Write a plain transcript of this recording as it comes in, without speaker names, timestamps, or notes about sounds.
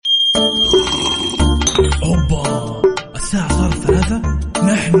أوبا، الساعة صارت 3.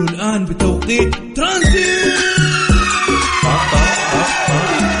 نحن الآن بتوقيت ترانزيت.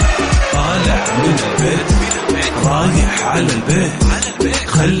 طالع من البيت رايح على البيت،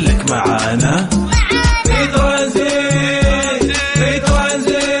 خليك معانا في ترانزيت. في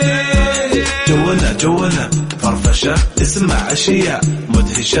ترانزيت جونا فرفشة، اسمع أشياء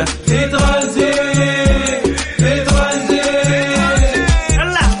مدهشة في ترانزيت. في ترانزيت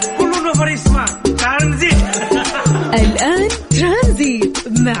يلا كلنا فريق اسمع ترانزيت. الآن ترانزيت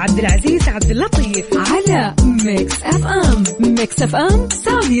مع عبد العزيز عبد اللطيف على ميكس اف ام. ميكس اف ام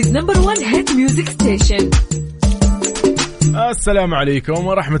سعوديز نمبر 1 هيت ميوزك ستيشن. السلام عليكم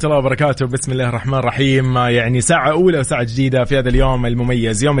ورحمة الله وبركاته. بسم الله الرحمن الرحيم. يعني ساعة أولى وساعة جديدة في هذا اليوم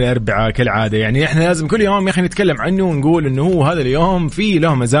المميز، يوم الأربعاء كالعادة. يعني إحنا لازم كل يوم يا أخي نتكلم عنه ونقول إنه هو هذا اليوم فيه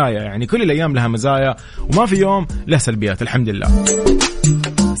له مزايا. يعني كل الأيام لها مزايا وما في يوم له سلبيات، الحمد لله.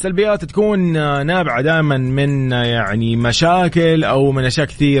 سلبيات تكون نابعة دائما من يعني مشاكل أو من أشياء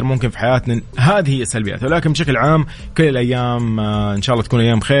كثير ممكن في حياتنا، هذه هي السلبيات. ولكن بشكل عام كل الأيام إن شاء الله تكون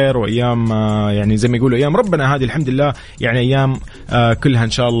أيام خير وأيام يعني زي ما يقولوا أيام ربنا، هذه الحمد لله يعني أيام كلها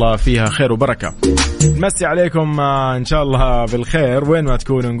إن شاء الله فيها خير وبركة. نمسي عليكم إن شاء الله بالخير وين ما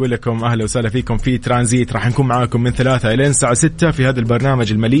تكونوا، نقول لكم أهلا وسهلا فيكم في ترانزيت. راح نكون معاكم من 3 إلى الساعة 6 في هذا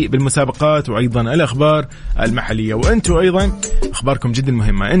البرنامج المليء بالمسابقات وأيضا الأخبار المحلية. وأنتم أيضا أخباركم جدا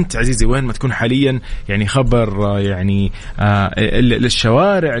مهمة. أنت عزيزي وين ما تكون حاليا، يعني خبر يعني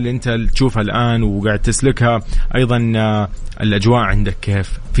الشوارع اللي أنت تشوفها الآن وقاعد تسلكها، أيضا الأجواء عندك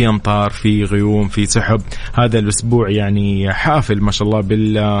كيف؟ في أمطار، في غيوم، في سحب. هذا الأسبوع يعني حافل ما شاء الله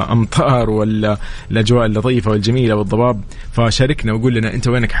بالأمطار والأجواء اللطيفة والجميلة والضباب. فشاركنا وقول لنا أنت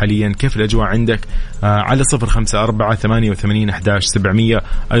وينك حاليا، كيف الأجواء عندك على 0548811700.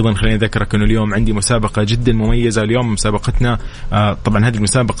 أيضا خليني أذكرك أنه اليوم عندي مسابقة جدا مميزة. اليوم مسابقتنا طبعا هذه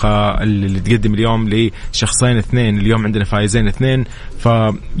المسابقة اللي تقدم اليوم لشخصين 2. اليوم عندنا فائزين 2،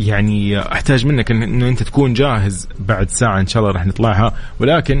 فيعني أحتاج منك أنه أنت تكون جاهز. بعد ساعة إن شاء الله رح نطلعها،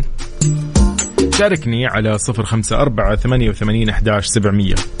 ولكن شاركني على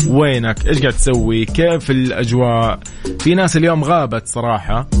 0548811700. وينك؟ إيش قاعد تسوي؟ كيف الأجواء؟ في ناس اليوم غابت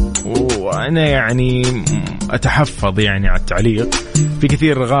صراحة، وأنا يعني أتحفظ يعني على التعليق. في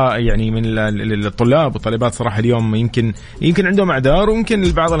كثير يعني من الطلاب والطالبات صراحة اليوم يمكن عندهم أعذار، ويمكن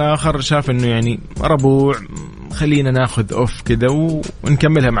البعض الآخر شاف إنه يعني ربوع خلينا ناخذ أوف كده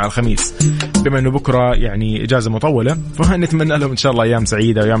ونكملها مع الخميس، بما إنه بكرة يعني إجازة مطولة. فنتمنى لهم إن شاء الله أيام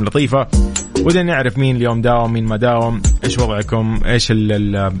سعيدة وأيام لطيفة. ودنا نعرف مين اليوم داوم مين ما داوم، إيش وضعكم، إيش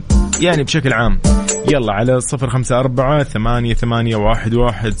يعني بشكل عام. يلا على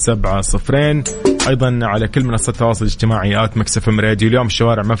 0548811700. أيضا على كل منصات التواصل الاجتماعي @مكسفم راديو. اليوم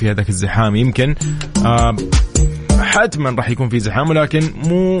الشوارع ما فيها ذاك الزحام، يمكن حتما راح يكون في زحام، ولكن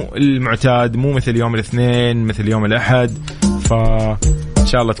مو المعتاد، مو مثل يوم الاثنين مثل يوم الأحد. فإن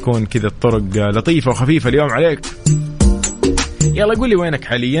شاء الله تكون كذا الطرق لطيفة وخفيفة اليوم عليك. يلا قولي وينك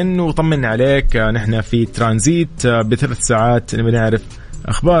حاليا وطمنا عليك. نحن في ترانزيت ب3 ساعات نبي نعرف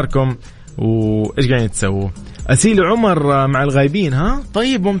أخباركم وإيش قاعدين تسووا. أسيل عمر مع الغايبين، ها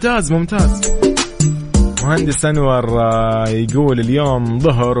طيب ممتاز. مهندس أنور يقول اليوم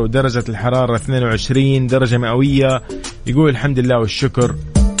ظهر ودرجة الحرارة 22 درجة مئوية. يقول الحمد لله والشكر.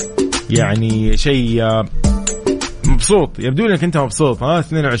 يعني شيء مبسوط، يبدو لك أنت مبسوط.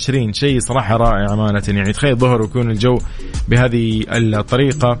 22 شيء صراحة رائع أمانة. يعني تخيل ظهر ويكون الجو بهذه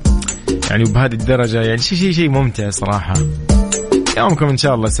الطريقة يعني وبهذه الدرجة، يعني شيء ممتع صراحة. يومكم إن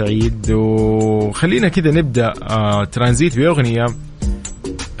شاء الله سعيد. وخلينا كذا نبدأ ترانزيت بأغنية.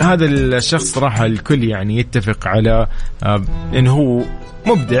 هذا الشخص صراحة الكل يعني يتفق على إنه هو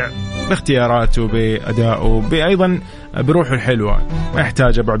مبدع باختياراته، بأدائه، أيضا بروحه الحلوة. ما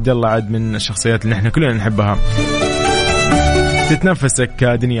يحتاج أبو عبد الله عاد من الشخصيات اللي احنا كلنا نحبها. تتنفسك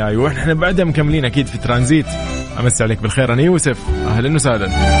دنياي، واحنا بعدها مكملين أكيد في ترانزيت. أمسي عليك بالخير، أنا يوسف، أهلا وسهلا.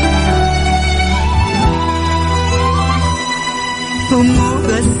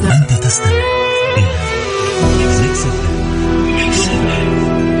 أنت تستمع إلى ميكس اف ام.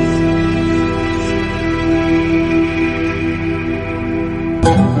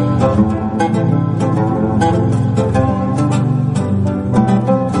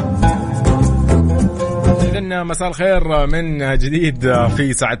 إذن مساء الخير من جديد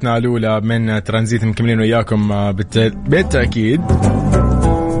في ساعتنا الأولى من ترانزيت، مكملين وياكم بالتأكيد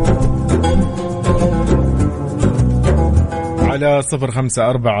على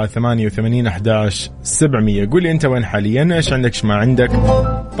 0548811700. قول لي أنت وين حاليا، إيش عندك، إيش ما عندك،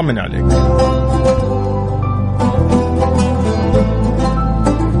 طمنا عليك.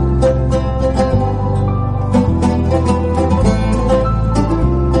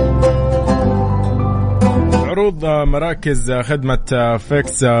 عروض مراكز خدمة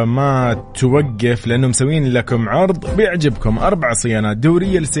فيكس ما توقف لأنه مسوين لكم عرض بيعجبكم 4 صيانات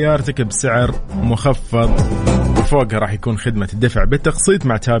دورية لسيارتك بسعر مخفض، وفوقها راح يكون خدمة الدفع بالتقسيط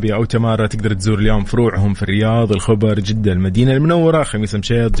مع تابية أو تمارة. تقدر تزور اليوم فروعهم في الرياض، الخبر، جدة، المدينة المنورة، خميس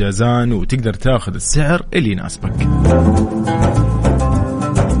مشيط، جازان، وتقدر تاخذ السعر اللي يناسبك.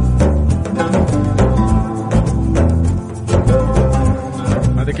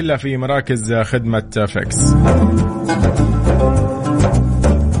 هذا كله في مراكز خدمة فيكس.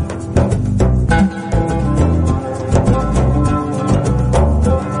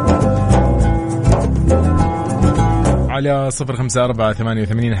 على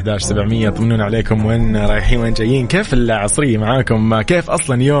 0548811700 طمنون عليكم، وين رايحين وين جايين، كيف العصرية معاكم، كيف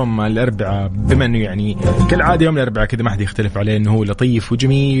أصلا يوم الأربعاء، بما أنه يعني كالعادة يوم الأربعاء كذا ما حد يختلف عليه أنه هو لطيف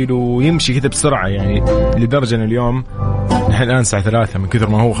وجميل ويمشي كذا بسرعة، يعني لدرجة أن اليوم نحن الآن الساعة 3 من كثر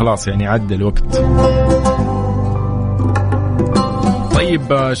ما هو خلاص يعني عدى الوقت.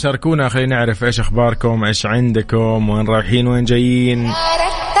 طيب شاركونا، خلينا نعرف إيش أخباركم، إيش عندكم، وين رايحين وين جايين.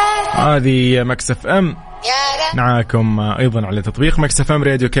 هذه مكس اف ام معاكم أيضا على تطبيق مكس اف ام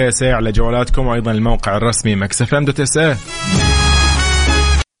راديو KSA على جوالاتكم، وأيضا الموقع الرسمي maxfm.sa.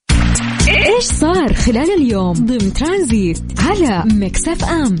 إيش صار خلال اليوم ضمن ترانزيت على مكس اف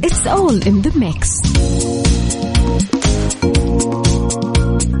ام. It's all in the mix.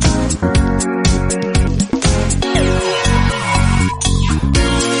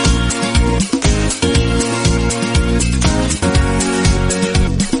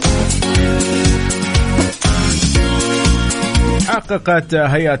 حققت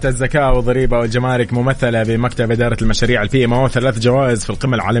هيئة الزكاة والضريبة والجمارك ممثلة بمكتب إدارة المشاريع الPMO 3 جوائز في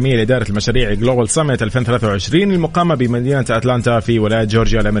القمة العالمية لإدارة المشاريع Global Summit 2023 المقامة بمدينة أتلانتا في ولاية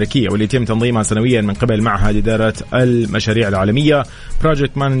جورجيا الأمريكية، واللي يتم تنظيمها سنويا من قبل معهد إدارة المشاريع العالمية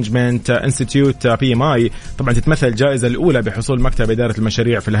Project Management Institute PMI. طبعا تتمثل الجائزة الأولى بحصول مكتب إدارة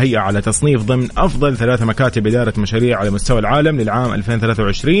المشاريع في الهيئة على تصنيف ضمن أفضل 3 مكاتب إدارة مشاريع على مستوى العالم للعام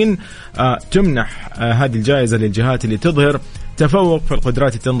 2023. تمنح هذه الجائزة للجهات اللي تظهر تفوق في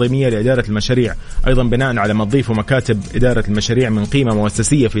القدرات التنظيمية لإدارة المشاريع، أيضا بناء على ما تضيف مكاتب إدارة المشاريع من قيمة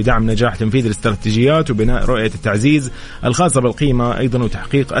مؤسسية في دعم نجاح تنفيذ الاستراتيجيات وبناء رؤية التعزيز الخاصة بالقيمة، أيضا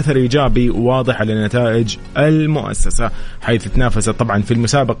وتحقيق أثر إيجابي وواضح على نتائج المؤسسة، حيث تنافست طبعا في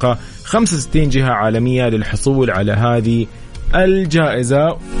المسابقة 65 جهة عالمية للحصول على هذه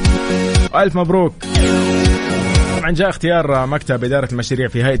الجائزة. ألف مبروك. طبعا جاء اختيار مكتب إدارة المشاريع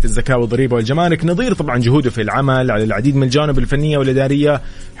في هيئة الزكاة والضريبة والجمارك نظير طبعا جهوده في العمل على العديد من الجوانب الفنية والإدارية،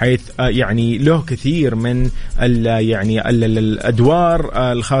 حيث يعني له كثير من الأدوار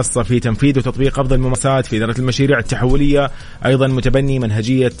الخاصة في تنفيذ وتطبيق أفضل الممارسات في إدارة المشاريع التحولية، أيضا متبني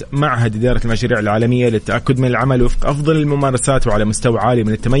منهجية معهد إدارة المشاريع العالمية للتأكد من العمل وفق أفضل الممارسات وعلى مستوى عالي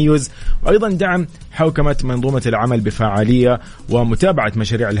من التميز، وأيضا دعم حوكمة منظومة العمل بفعالية ومتابعة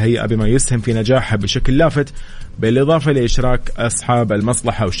مشاريع الهيئة بما يسهم في نجاحها بشكل لافت، بالإضافة لإشراك أصحاب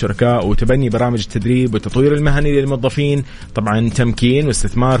المصلحة والشركاء وتبني برامج التدريب والتطوير المهني للموظفين، طبعا تمكين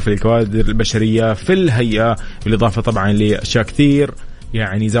واستثمار في الكوادر البشرية في الهيئة، بالإضافة طبعا لأشياء كثير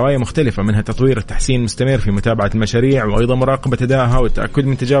يعني زوايا مختلفة منها تطوير التحسين المستمر في متابعة المشاريع، وأيضا مراقبة أدائها والتأكد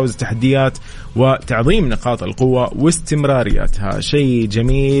من تجاوز التحديات وتعظيم نقاط القوة واستمراريتها. شيء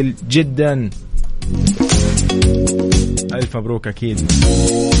جميل جدا. ألف مبروك أكيد.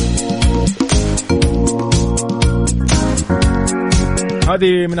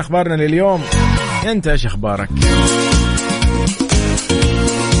 هذه من أخبارنا لليوم. أنت إيش أخبارك؟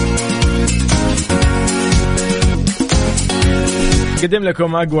 قدم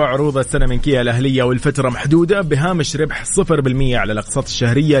لكم أقوى عروض السنة من كيا الأهلية والفترة محدودة بهامش ربح 0% على الأقساط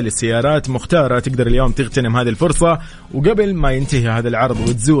الشهرية للسيارات مختارة. تقدر اليوم تغتنم هذه الفرصة وقبل ما ينتهي هذا العرض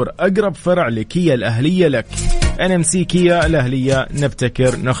وتزور أقرب فرع لكيا الأهلية لك. NMC كيا الأهلية،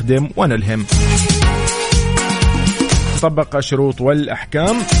 نبتكر، نخدم ونلهم. طبق الشروط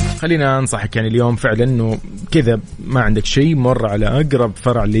والأحكام. خلينا أنصحك يعني اليوم فعلا أنه كذا ما عندك شيء، مر على أقرب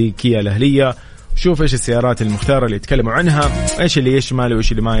فرع لكيا الأهلية، شوف إيش السيارات المختارة اللي يتكلموا عنها، إيش اللي يشمل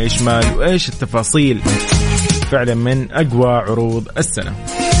وإيش اللي ما يشمل وإيش التفاصيل. فعلا من أقوى عروض السنة.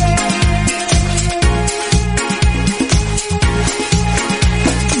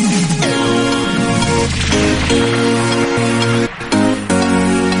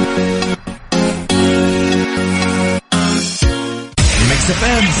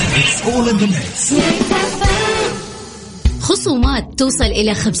 خصوا خصومات توصل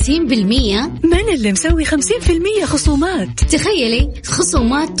إلى 50%. من اللي مسوي 50% خصومات؟ تخيلي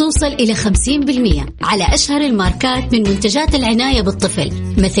خصومات توصل إلى 50% على أشهر الماركات من منتجات العناية بالطفل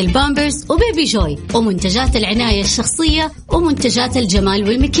مثل بامبرز وبيبي جوي، ومنتجات العناية الشخصية ومنتجات الجمال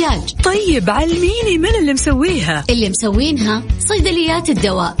والمكياج. طيب علميني من اللي مسويها؟ اللي مسوينها صيدليات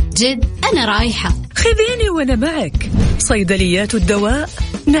الدواء. جد أنا رايحة، خذيني وأنا معك. صيدليات الدواء،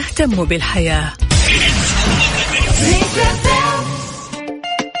 نهتم بالحياة.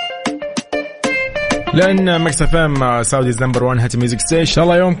 لأن ميكس اف ام سعوديز نمبر 1 هات ميوزك ستيشن. إن شاء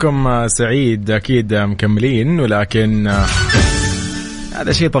الله يومكم سعيد. أكيد مكملين، ولكن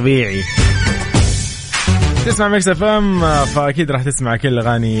هذا شيء طبيعي. تسمع ميكس اف ام فأكيد راح تسمع كل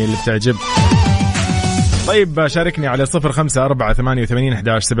الأغاني اللي بتعجب. طيب شاركني على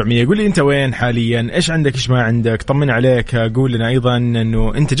 0548811700. قول لي أنت وين حاليا، إيش عندك إيش ما عندك، طمني عليك. قول لنا أيضا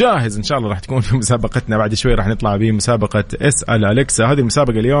أنه أنت جاهز. إن شاء الله راح تكون في مسابقتنا بعد شوي، راح نطلع بمسابقة اسأل أليكسا. هذه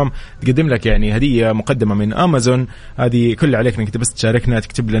المسابقة اليوم تقدم لك يعني هدية مقدمة من أمازون. هذه كل عليك أنك بس تشاركنا،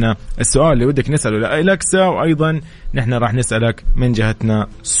 تكتب لنا السؤال اللي ودك نسأله لأليكسا، وأيضا نحن راح نسألك من جهتنا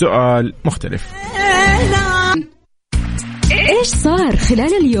سؤال مختلف. إيش صار خلال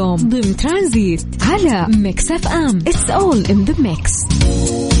اليوم ضمن ترانزيت على ميكس اف ام. It's all in the mix.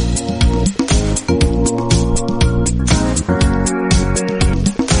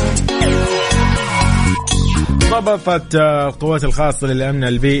 ضبطت القوات الخاصة للأمن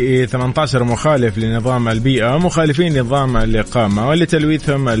البيئي 18 مخالف لنظام البيئة مخالفين نظام الإقامة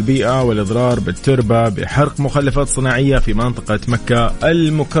ولتلويثهم البيئة والإضرار بالتربة بحرق مخلفات صناعية في منطقة مكة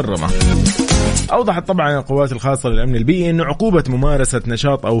المكرمة. أوضحت طبعا القوات الخاصة للأمن البيئي أن عقوبة ممارسة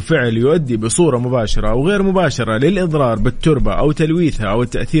نشاط أو فعل يؤدي بصورة مباشرة أو غير مباشرة للإضرار بالتربة أو تلويثها أو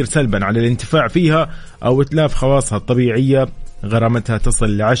التأثير سلبا على الانتفاع فيها أو إتلاف خواصها الطبيعية غرامتها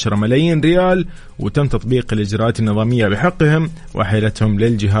تصل ل10 ملايين ريال، وتم تطبيق الإجراءات النظامية بحقهم وحيلتهم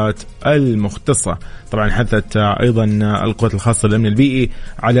للجهات المختصة. طبعا حثت أيضا القوات الخاصة للأمن البيئي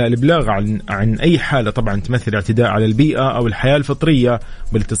على الإبلاغ عن أي حالة طبعا تمثل اعتداء على البيئة أو الحياة الفطرية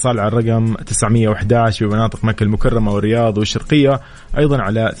بالاتصال على الرقم 911 بمناطق مكة المكرمة والرياض والشرقية، أيضا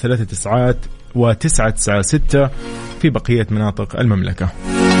على 3 9 و996 في بقية مناطق المملكة.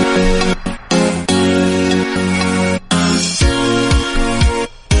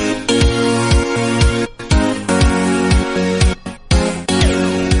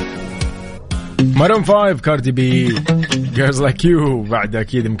 مارون 5 كاردي بي Girls Like You. بعد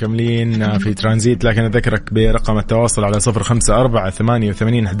أكيد مكملين في ترانزيت، لكن أذكرك برقم التواصل على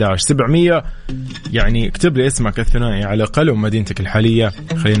 0548811700. يعني اكتب لي اسمك الثنائي على الأقل ومدينتك الحالية،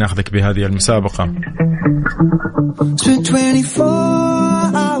 خلينا ناخذك بهذه المسابقة.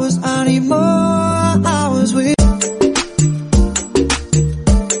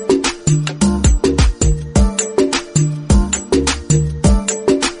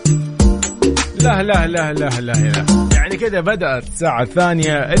 لا لا لا لا لا لا، يعني كده بدأت الساعة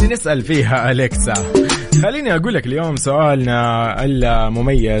الثانية اللي نسأل فيها أليكسا. خليني أقول لك اليوم سؤالنا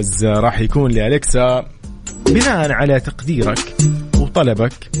المميز راح يكون لأليكسا بناء على تقديرك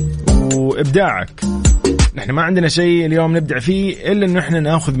وطلبك وإبداعك. نحن ما عندنا شيء اليوم نبدع فيه إلا إنه إحنا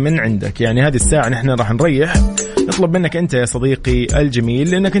نأخذ من عندك. يعني هذه الساعة نحن راح نريح، نطلب منك أنت يا صديقي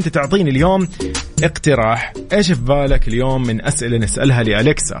الجميل لأنك أنت تعطيني اليوم اقتراح. إيش في بالك اليوم من أسئلة نسألها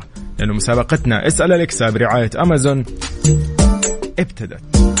لأليكسا؟ لأنه مسابقتنا اسأل أليكسا برعاية أمازون ابتدت.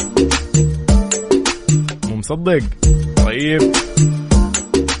 مو مصدق؟ طيب،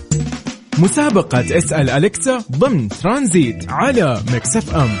 مسابقة اسأل أليكسا ضمن ترانزيت على ميكس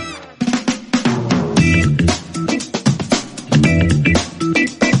اف ام.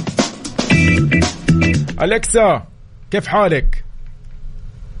 أليكسا كيف حالك؟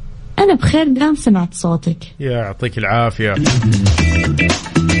 أنا بخير، دام سمعت صوتك. يعطيك العافية.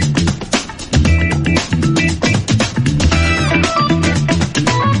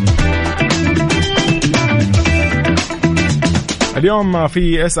 اليوم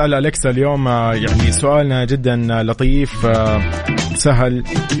في اسأل أليكسا. اليوم يعني سؤالنا جدا لطيف سهل.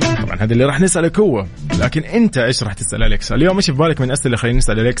 طبعا هذا اللي راح نسألك هو، لكن انت ايش راح تسأل أليكسا اليوم؟ ايش في بالك من أسئلة خلينا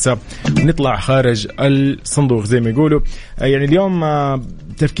نسأل أليكسا ونطلع خارج الصندوق زي ما يقولوا. يعني اليوم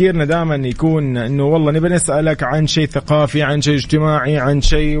تفكيرنا دائما يكون انه والله نبي نسألك عن شيء ثقافي، عن شيء اجتماعي، عن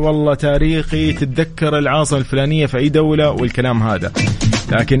شيء والله تاريخي، تتذكر العاصمة الفلانية في اي دولة والكلام هذا.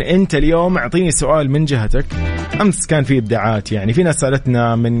 لكن انت اليوم اعطيني سؤال من جهتك. امس كان في ابداعات، يعني في ناس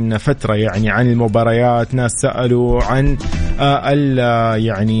سألتنا من فترة يعني عن المباريات، ناس سألوا عن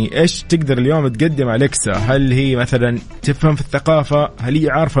يعني ايش تقدر اليوم تقدم أليكسا. هل هي مثلا تفهم في الثقافة؟ هل هي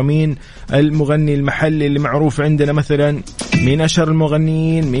عارفة مين المغني المحلي اللي معروف عندنا، مثلا مين أشهر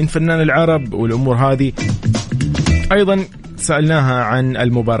المغنيين، مين فنان العرب والأمور هذه. أيضا سألناها عن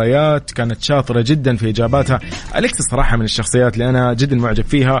المباريات، كانت شاطرة جدا في إجاباتها. أليكسا صراحة من الشخصيات اللي أنا جدا معجب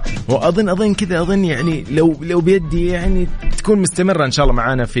فيها، وأظن كذا أظن يعني لو بيدي يعني تكون مستمرة إن شاء الله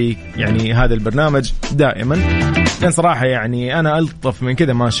معانا في يعني هذا البرنامج دائما، لأن صراحة يعني أنا ألطف من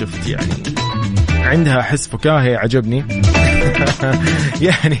كذا ما شفت. يعني عندها حس فكاهي عجبني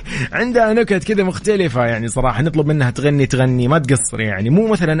يعني عندها نكت كذا مختلفة. يعني صراحة نطلب منها تغني ما تقصر. يعني مو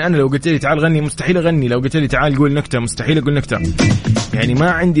مثلا أنا لو قلت لي تعال غني مستحيل أغني، لو قلت لي تعال قول نكتة مستحيل أقول نكتة. يعني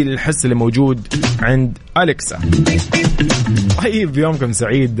ما عندي الحس اللي موجود عند أليكسا. طيب يومكم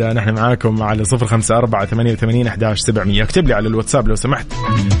سعيد، نحن معاكم على 0548811700. اكتب لي على الواتساب لو سمحت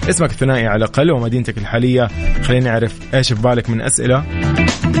اسمك الثنائي على الأقل ومدينتك الحالية، خليني أعرف إيش في بالك من أسئلة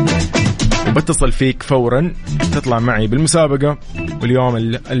وبتصل فيك فورا تطلع معي بالمسابقة. واليوم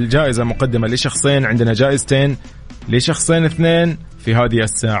الجائزة مقدمة لشخصين، عندنا جائزتين لشخصين اثنين في هذه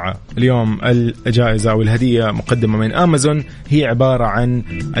الساعة. اليوم الجائزة أو الهدية مقدمة من أمازون، هي عبارة عن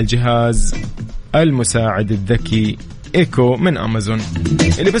الجهاز المساعد الذكي إيكو من أمازون،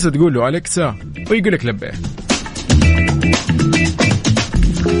 اللي بس تقول له أليكسا ويقول لك لبيه.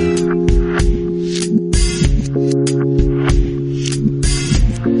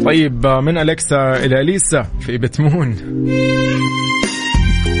 طيب من أليكسا إلى أليسا في بتمون.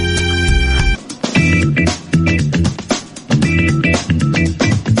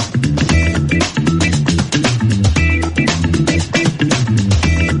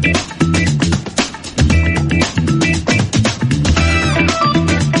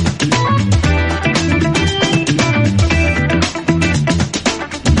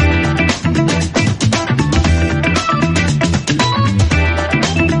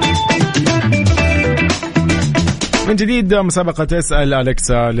 من جديد مسابقة اسأل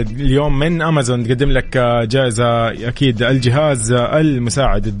أليكسا اليوم من أمازون تقدم لك جائزة أكيد الجهاز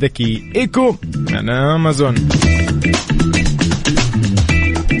المساعد الذكي إيكو من أمازون.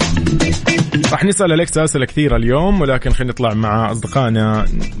 راح نسأل أليكسا أسئلة كثيرة اليوم، ولكن خلينا نطلع مع أصدقائنا،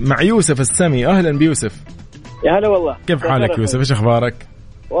 مع يوسف السمي. أهلا بيوسف. يا هلا والله، كيف حالك يوسف؟ إيش أخبارك؟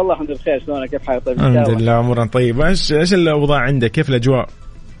 والله الحمد لله بخير. شلونك؟ كيف حالك؟ طيب الحمد لله أمورنا طيب. إيش الأوضاع عندك؟ كيف الأجواء؟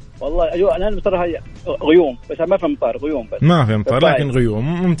 والله أجواء أنا بصراحة غيوم، بس ما في مطار، غيوم بس ما في مطار لكن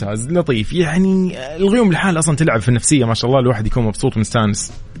غيوم. ممتاز لطيف. يعني الغيوم لحال أصلا تلعب في النفسية ما شاء الله، الواحد يكون مبسوط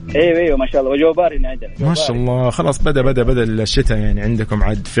ومستانس. ايوه ما شاء الله. وجو بارد عندنا ما شاء الله. خلاص بدأ الشتاء يعني عندكم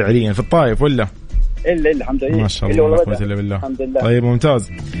عاد فعليا في الطائف ولا؟ إلا الحمد لله ما شاء الله لا قوة إلا بالله. الحمد لله. طيب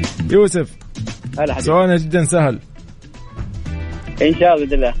ممتاز يوسف، سؤالنا جدا سهل إن شاء الله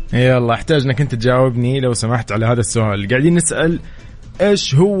بإذن الله. يلا احتاج انك انت تجاوبني لو سمحت على هذا السؤال. قاعدين نسأل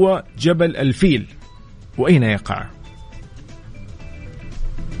ايش هو جبل الفيل واين يقع؟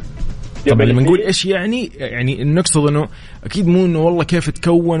 طبعا لما نقول ايش يعني نقصد انه اكيد مو انه والله كيف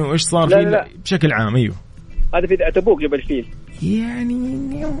تكون وايش صار فيه، لا بشكل عام. ايوه هذا في تبوك جبل الفيل. يعني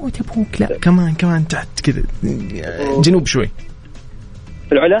مو تبوك، لا كمان تحت كذا جنوب شوي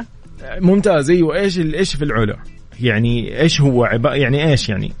في العلا. ممتاز. ايوه ايش في العلا؟ يعني ايش هو يعني ايش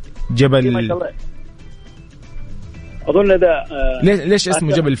يعني جبل؟ ما شاء الله اظن ده ليش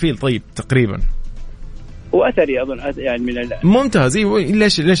اسمه جبل الفيل؟ طيب تقريبا واثري اظن يعني من ممتاز. ايوه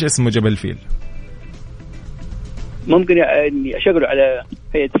ليش اسمه جبل الفيل؟ ممكن يعني اشغله على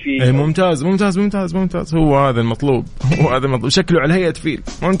هيئه فيل. اي ممتاز. هو هذا المطلوب. شكله على هيئه فيل.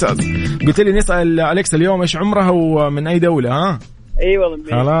 ممتاز. قلت لي نسال أليكسا اليوم ايش عمرها ومن اي دوله؟ ها اي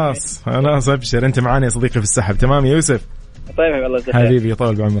والله. خلاص ابشر انت معانا يا صديقي في السحب. تمام يا يوسف؟ طيب والله حبيبي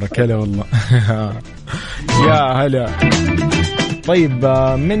طول بعمرك. هلا والله يا هلا. طيب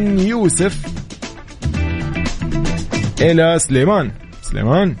من يوسف إلى سليمان.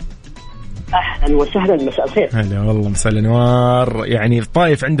 أهلا وسهلا، مساء الخير. هلا والله مساء الأنوار. يعني في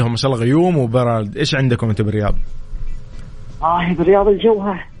الطائف عندهم ما شاء الله غيوم وبرد، إيش عندكم أنتم بالرياض؟ بالرياض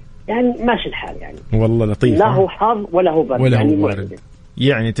الجوها يعني ماشي الحال يعني والله لطيف، لا هو حار ولا هو برد يعني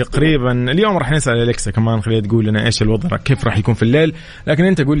يعني تقريبا. اليوم راح نسأل أليكسا كمان، خليها تقول لنا إيش الوضع كيف راح يكون في الليل. لكن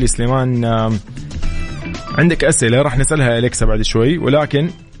أنت قول لي سليمان، عندك أسئلة راح نسألها أليكسا بعد شوي، ولكن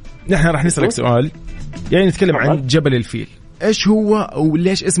نحن راح نسألك سؤال. يعني نتكلم عن جبل الفيل، إيش هو أو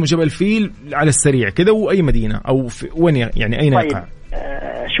ليش اسمه جبل الفيل على السريع كذا، وأي مدينة أو وين يعني أين يقع؟ طيب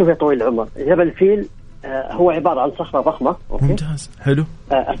شوف يا طويل العمر، جبل الفيل هو عبارة عن صخرة ضخمة. ممتاز حلو.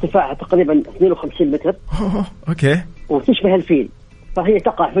 ارتفاعها تقريبا 52 متر. أوكي. وتشبه الفيل، فهي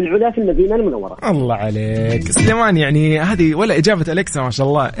تقع في العلا في المدينة المنورة. الله عليك سليمان، يعني هذه ولا إجابة أليكسا ما شاء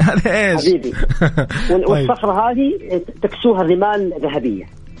الله. هذا إيش حبيبي؟ والصخرة هذه تكسوها رمال ذهبية.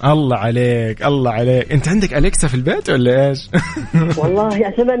 الله عليك الله عليك. انت عندك أليكسا في البيت ولا ايش؟ والله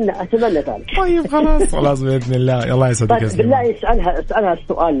اتمنى ذلك. طيب خلاص باذن الله. الله يسعدك. طيب بالله اسالها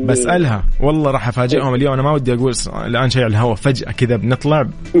السؤال. بسالها والله راح افاجئهم اليوم. انا ما ودي اقول الان شيء على الهواء، فجاه كذا بنطلع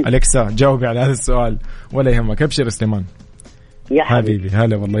أليكسا جاوبي على هذا السؤال. ولا يهمك، ابشر سليمان يا حبيبي.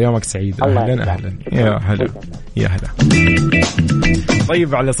 هلا والله، يومك سعيد. اهلا يا هلا يا هلا.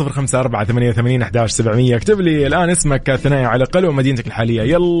 طيب على 0548811700 اكتب لي الآن اسمك ثنائي على الأقل ومدينتك الحالية.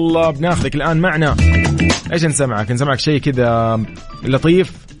 يلا بناخذك الآن معنا. ايش نسمعك؟ نسمعك شيء كذا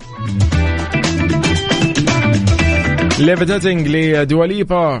لطيف. ليفيتاتينج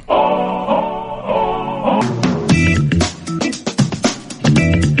لدواليبا.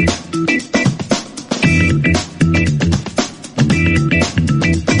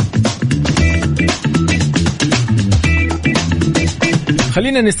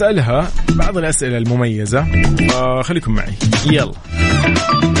 خلينا نسألها بعض الأسئلة المميزة. خليكم معي يلا.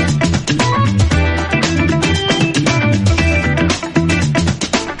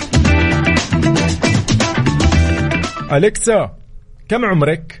 أليكسا كم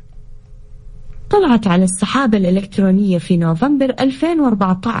عمرك؟ طلعت على السحابة الإلكترونية في نوفمبر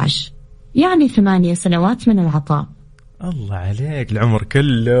 2014، يعني 8 سنوات من العطاء. الله عليك، العمر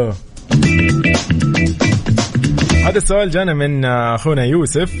كله. هذا السؤال جانا من أخونا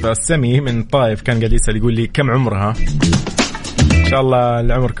يوسف السمي من طائف، كان قاعد يسأل يقول لي كم عمرها. إن شاء الله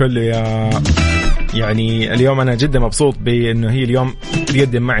العمر كله يعني اليوم أنا جدا مبسوط بأنه هي اليوم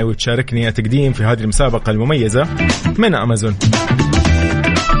تقدم معي وتشاركني تقديم في هذه المسابقة المميزة من أمازون.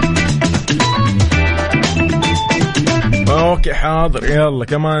 أوكي حاضر، يلا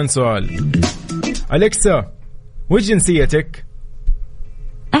كمان سؤال. أليكسا وش جنسيتك؟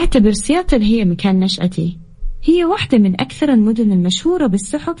 أعتبر سياتل هي مكان نشأتي، هي واحدة من أكثر المدن المشهورة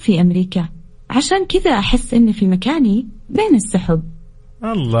بالسحب في أمريكا، عشان كذا أحس إني في مكاني بين السحب.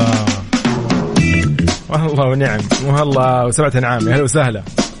 الله والله ونعم والله وسبعة نعام. هلا وسهلا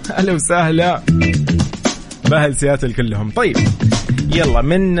هلا وسهلا بأهل سياتل كلهم. طيب يلا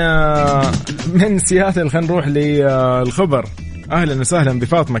من سياتل خلينا نروح للخبر. أهلا وسهلا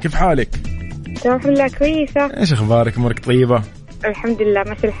بفاطمة، كيف حالك؟ الحمد لله كويسة. إيش أخبارك؟ أمورك طيبة؟ الحمد لله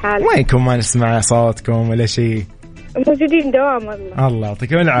ماشي الحال. وينكم ما نسمع صوتكم ولا شيء؟ موجودين دوام والله. الله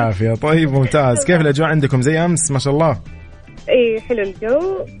يعطيكم العافية. طيب ممتاز. كيف الأجواء عندكم؟ زي أمس ما شاء الله؟ ايه حلو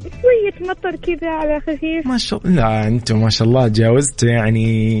الجو، شوية مطر كذا على خفيف ما شاء الله. لا أنتم ما شاء الله جاوزتوا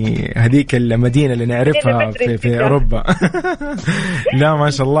يعني هذيك المدينة اللي نعرفها في أوروبا. لا ما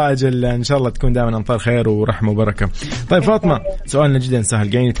شاء الله أجل، إن شاء الله تكون دائما أمطار خير ورحمة وبركة. طيب فاطمة سؤالنا جدا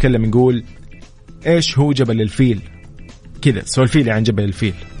سهل، قاعدين نتكلم نقول إيش هو جبل الفيل؟ كذا سؤال فيلي عن جبل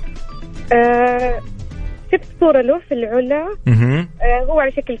الفيل. شفت صورة له في العلا. هو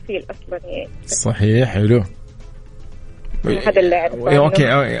على شكل فيل أصلا يعني. صحيح حلو. هذا اللي أعرفه. أوكي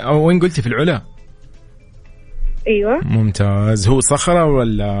وين قلتي في العلا؟ أيوة ممتاز. هو صخرة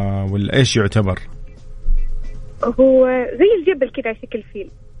ولا إيش يعتبر؟ هو زي الجبل كده على شكل فيل.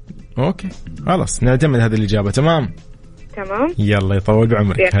 أوكي خلاص نعتمد هذه الإجابة. تمام يلا يطول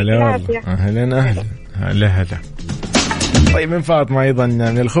بعمرك. هلا أهلا هلا. طيب من فاطمة أيضا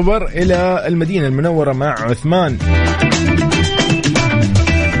من الخبر إلى المدينة المنورة مع عثمان.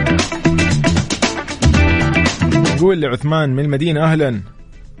 نقول لعثمان من المدينة أهلا.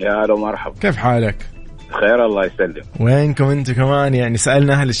 يا هلا ومرحبا، كيف حالك؟ خير الله يسلم. وينكم أنتوا كمان؟ يعني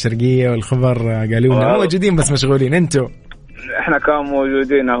سألنا أهل الشرقية والخبر قالوا لنا موجودين بس مشغولين. أنتوا؟ احنا كان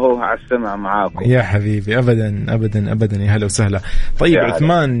موجودين اهو على السمع معاكم. يا حبيبي ابدا يا هلا وسهلا. طيب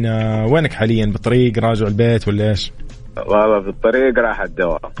عثمان وينك حاليا؟ بالطريق راجع البيت ولا ايش؟ والله بالطريق راح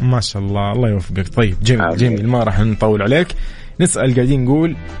الدوام. ما شاء الله الله يوفقك. طيب جميل ما راح نطول عليك. نسأل قاعدين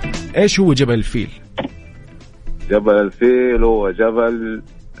نقول ايش هو جبل الفيل؟ جبل الفيل هو جبل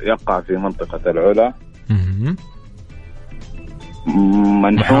يقع في منطقة العلا.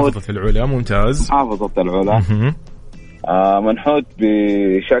 محافظة العلا. ممتاز. محافظة العلا. منحوت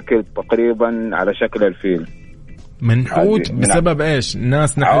بشكل تقريبا على شكل الفيل. منحوت بسبب ايش؟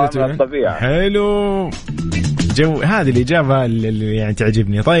 الناس نحلته الطبيعة. حلو هذه الإجابة اللي يعني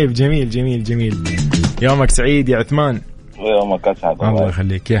تعجبني. طيب جميل يومك سعيد يا عثمان. يومك أسعد. الله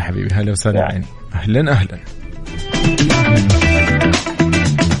يخليك يا حبيبي. هلا وسهلا عيني. أهلا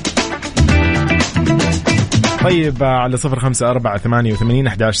طيب على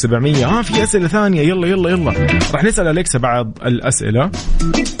 0548811700 في أسئلة ثانية. يلا راح نسأل أليكسا بعض الأسئلة.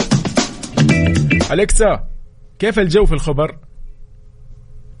 أليكسا كيف الجو في الخبر؟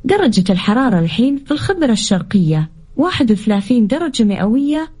 درجة الحرارة الحين في الخبرة الشرقية 31 درجة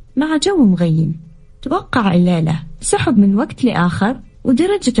مئوية مع جو مغيم. توقع الليلة سحب من وقت لآخر،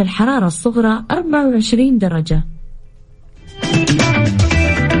 ودرجة الحرارة الصغرى 24 درجة.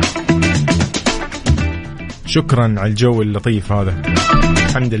 شكرا على الجو اللطيف هذا.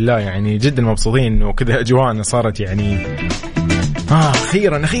 الحمد لله يعني جدا مبسوطين وكذا أجواءنا صارت يعني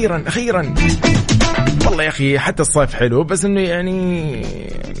أخيرا والله يا أخي. حتى الصيف حلو بس إنه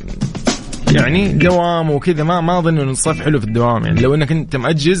يعني دوام وكذا ما أظن إنه الصيف حلو في الدوام. يعني لو إنك أنت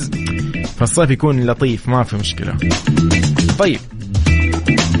مأجز فالصيف يكون لطيف ما في مشكلة. طيب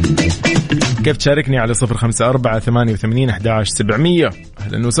كيف تشاركني على 0548811700؟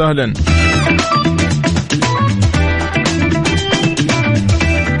 أهلا وسهلا.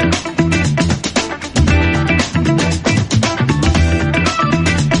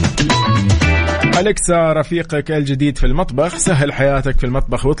 أليكسا رفيقك الجديد في المطبخ. سهل حياتك في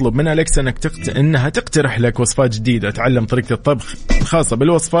المطبخ واطلب من أليكسا إنها تقترح لك وصفات جديدة. تعلم طريقة الطبخ الخاصة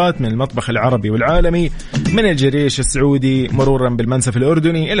بالوصفات من المطبخ العربي والعالمي، من الجريش السعودي مرورا بالمنسف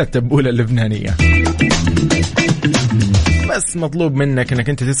الأردني إلى التبولة اللبنانية. بس مطلوب منك إنك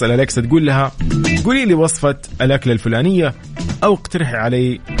أنت تسأل أليكسا تقول لها قولي لي وصفة الأكلة الفلانية أو اقترحي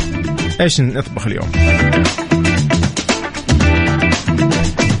علي إيش نطبخ اليوم.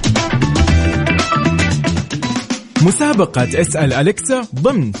 مسابقة اسأل أليكسا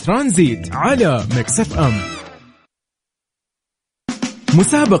ضمن ترانزيت على ميكس اف ام.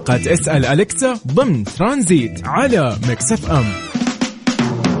 مسابقة اسأل أليكسا ضمن ترانزيت على ميكس اف ام.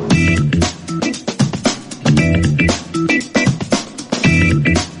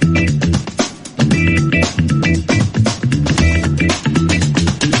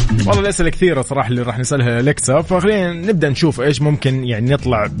 والله الأسئلة كثيرة صراحة اللي راح نسألها أليكسا، فخلينا نبدأ نشوف إيش ممكن يعني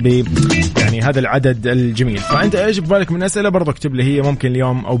نطلع يعني هذا العدد الجميل. فأنت إيش ببالك من أسئلة برضو اكتب لي، هي ممكن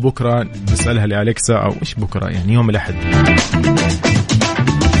اليوم أو بكرة نسألها لأليكسا، أو إيش بكرة يعني يوم الأحد.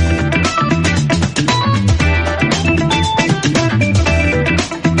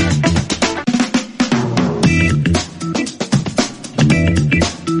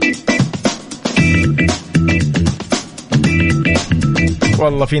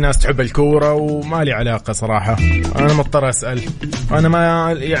 والله في ناس تحب الكورة وما لي علاقة صراحة، أنا مضطر أسأل. أنا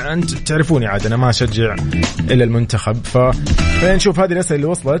ما يعني أنت تعرفوني عاد أنا ما أشجع إلا المنتخب، فخلينا نشوف هذه الأسئلة اللي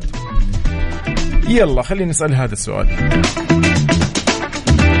وصلت. يلا خلينا نسأل هذا السؤال.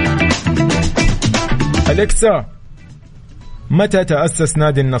 أليكسا متى تأسس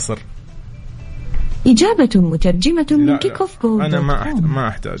نادي النصر؟ إجابة مترجمة من كيك أوف بول. أنا ما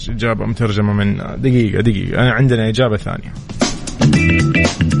أحتاج إجابة مترجمة من دقيقة. أنا عندنا إجابة ثانية.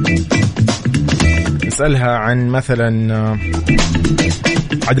 نسألها عن مثلا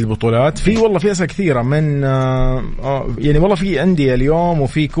عدد البطولات. والله في أسئلة كثيرة من يعني والله في أندية اليوم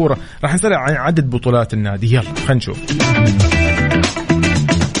وفي كورة. راح نسألها عن عدد بطولات النادي. يلا خلينا نشوف.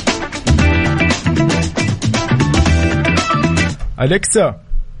 أليكسا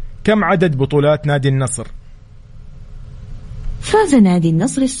كم عدد بطولات نادي النصر؟ فاز نادي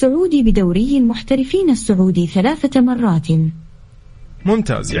النصر السعودي بدوري المحترفين السعودي 3 مرات.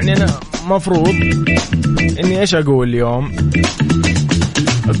 ممتاز. يعني أنا مفروض إني إيش أقول اليوم؟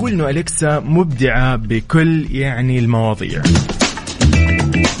 أقول إنه أليكسا مبدعة بكل يعني المواضيع،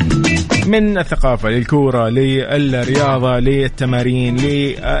 من الثقافة للكورة للرياضة للتمارين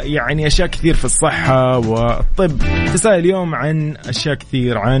يعني أشياء كثير في الصحة والطب. تسأل اليوم عن أشياء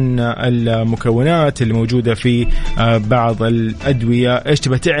كثير، عن المكونات اللي موجودة في بعض الأدوية. إيش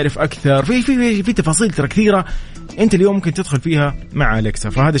تبى تعرف أكثر في تفاصيل ترى كثيرة أنت اليوم ممكن تدخل فيها مع أليكسا،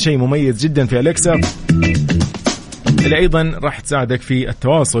 فهذا شيء مميز جدا في أليكسا، اللي أيضا راح تساعدك في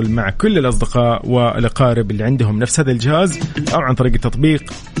التواصل مع كل الأصدقاء والأقارب اللي عندهم نفس هذا الجهاز، أو عن طريق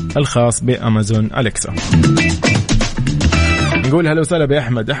التطبيق الخاص بأمازون أليكسا. نقول هلا وسهلا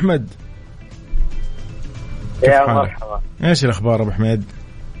بأحمد. أحمد يا مرحبا، إيش الأخبار أبو حميد؟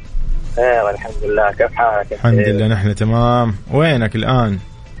 خير الحمد لله، كيف حالك؟ الحمد لله نحن تمام. وينك الآن؟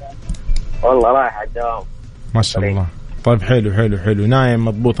 والله رايح على الدوام. ما شاء الله. طيب حلو. نايم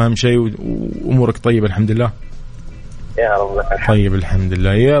مضبوط أهم شيء وأمورك طيبة الحمد لله؟ يا رب لك الحمد. طيب الحمد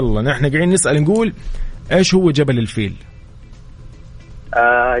لله. يلا نحن قاعدين نسأل نقول إيش هو جبل الفيل؟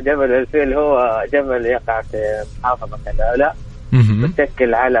 جبل الفيل هو جبل يقع في محافظة العلا،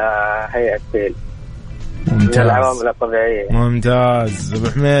 متشكل على هيئة فيل. ممتاز. من العوامل الطبيعية. ممتاز أبو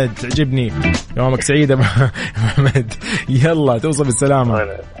حميد، تعجبني. يومك سعيد أبو حميد. يلا توصل بالسلامة.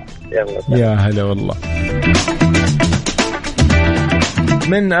 يلا يا هلا والله.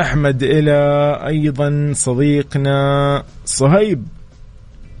 من أحمد إلى أيضا صديقنا صهيب.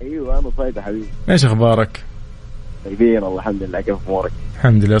 أيوة أنا صهيب يا حبيبي. إيش أخبارك؟ طيبين والله الحمد لله، كيف أمورك؟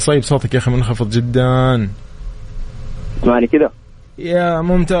 الحمد لله. صهيب صوتك يا أخي منخفض جدا. اسمعني كده. يا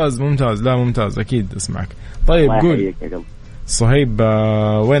ممتاز. لا ممتاز أكيد أسمعك. طيب قول صهيب،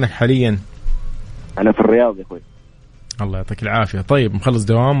 وينك حاليا؟ أنا في الرياض يا أخوي. الله يعطيك العافية. طيب مخلص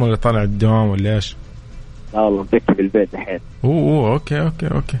دوام ولا طالع الدوام ولا إيش؟ لا والله متكي بالبيت الحين. اوكي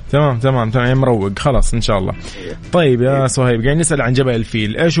تمام يعني مروق خلاص ان شاء الله. طيب يا صهيب قاعد نسأل عن جبل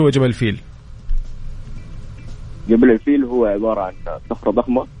الفيل. ايش هو جبل الفيل؟ جبل الفيل هو عبارة عن صخرة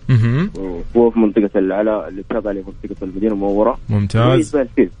ضخمة وهو في منطقة العلا اللي تابعة لمنطقة المدينة المنورة. ممتاز.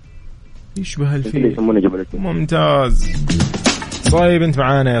 يشبه الفيل يسمونه جبل الفيل. ممتاز. صهيب انت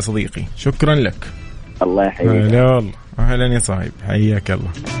معانا يا صديقي، شكرا لك. الله يحييك. اهلا يا صهيب، حياك الله.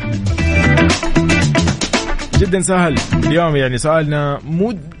 جدا سهل اليوم، يعني سؤالنا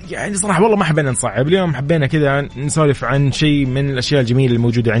مو يعني صراحة والله ما حبينا نصعب اليوم، حبينا كذا نسولف عن شيء من الأشياء الجميلة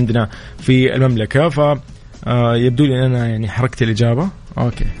الموجودة عندنا في المملكة. ف يبدو لي أن أنا يعني حركت الإجابة.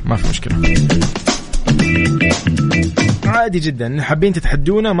 أوكي ما في مشكلة، عادي جدا. حابين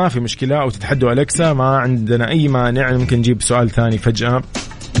تتحدونا ما في مشكلة، أو تتحدوا أليكسا ما عندنا أي مانع. ممكن نجيب سؤال ثاني فجأة.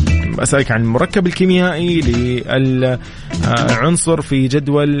 أسألك عن المركب الكيميائي للعنصر في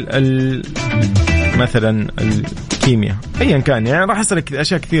جدول مثلا الكيمياء أيا كان، يعني راح أسألك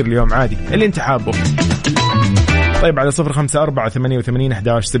أشياء كثير اليوم عادي اللي أنت حابه. طيب على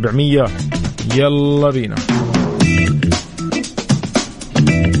 0548811700 يلا بينا.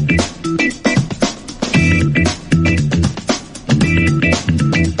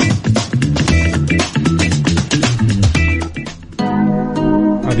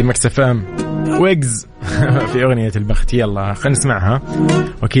 هذه مكس اف ام ويجز في أغنية البخت. يلا خلينا نسمعها،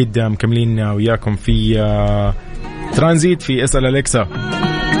 وأكيد مكملين وياكم في ترانزيت في اسأل أليكسا.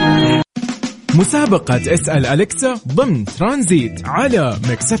 مسابقة اسأل أليكسا ضمن ترانزيت على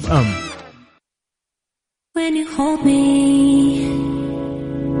مكس اف ام. When you hold me,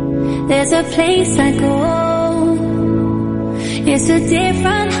 there's a place I go. It's a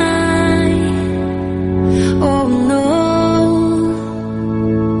different high. Oh no,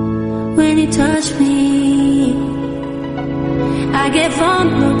 when you touch me, I get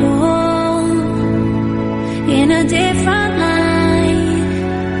vulnerable in a different light.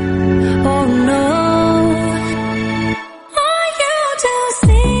 Oh no, are you to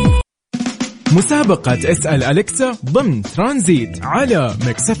see? مسابقة اسأل أليكسا ضمن ترانزيت على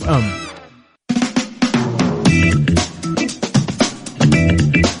ميكس اف ام.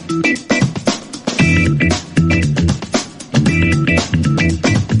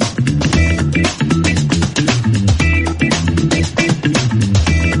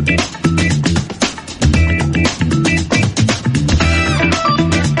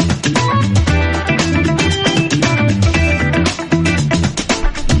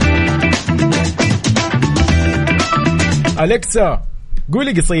 أليكسا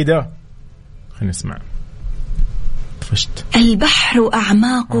قولي قصيدة، خلينا نسمع. طفشت. البحر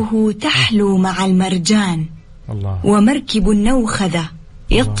أعماقه تحلو مع المرجان، الله. ومركب النوخذة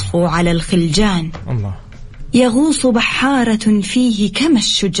يطفو على الخلجان، الله. يغوص بحارة فيه كما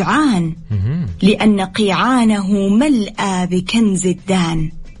الشجعان، لأن قيعانه ملأى بكنز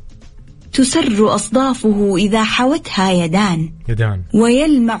الدان، تسر أصدافه إذا حوتها يدان،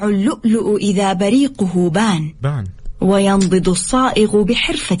 ويلمع اللؤلؤ إذا بريقه بان، وينضد الصائغ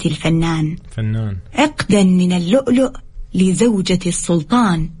بحرفة الفنان، عقدا من اللؤلؤ لزوجة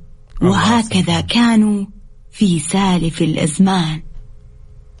السلطان، وهكذا كانوا في سالف الأزمان.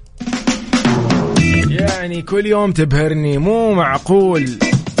 يعني كل يوم تبهرني، مو معقول.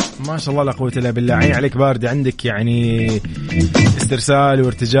 ما شاء الله لا قوة إلا بالله. عين عليك باردة، عندك يعني استرسال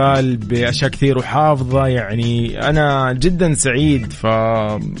وارتجال بأشياء كثير وحافظة. يعني أنا جدا سعيد.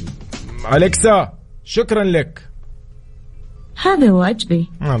 أليكسا شكرا لك. هذا واجبي.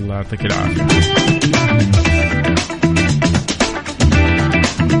 الله يعطيك العافية.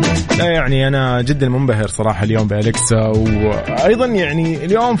 لا يعني أنا جدا منبهر صراحة اليوم بأليكسا، وأيضا يعني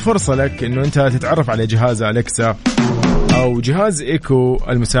اليوم فرصة لك إنه أنت تتعرف على جهاز أليكسا أو جهاز إيكو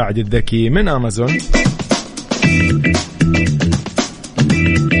المساعد الذكي من أمازون.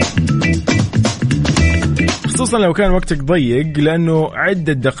 خصوصا لو كان وقتك ضيق، لأنه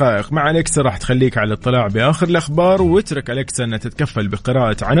عدة دقائق مع أليكسا راح تخليك على اطلاع بآخر الأخبار، واترك أليكسا أنها تتكفل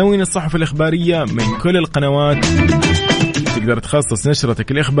بقراءة عناوين الصحف الإخبارية من كل القنوات. تقدر تخصص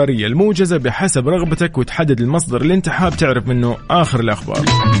نشرتك الإخبارية الموجزة بحسب رغبتك، وتحدد المصدر اللي انت حاب تعرف منه آخر الأخبار،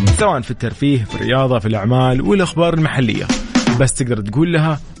 سواء في الترفيه، في الرياضة، في الأعمال والأخبار المحلية. بس تقدر تقول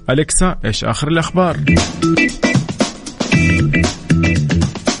لها أليكسا إيش آخر الأخبار.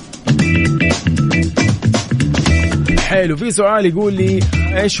 حلو. في سؤال يقول لي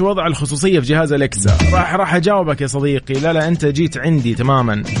ايش وضع الخصوصية في جهاز أليكسا؟ راح اجاوبك يا صديقي. لا انت جيت عندي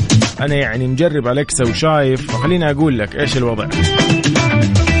تماما، انا يعني مجرب أليكسا وشايف، فخليني اقول لك ايش الوضع.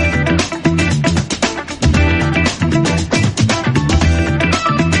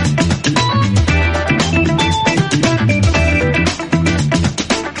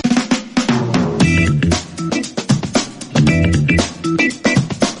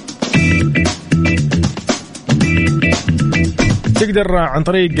 تقدر عن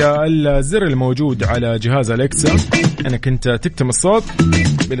طريق الزر الموجود على جهاز أليكسا أنك أنت تكتم الصوت،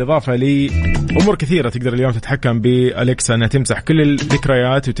 بالإضافة لأمور كثيرة تقدر اليوم تتحكم بأليكسا أنها تمسح كل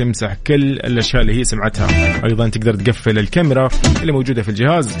الذكريات وتمسح كل الأشياء اللي هي سمعتها. أيضا تقدر تقفل الكاميرا اللي موجودة في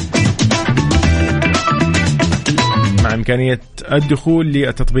الجهاز، مع إمكانية الدخول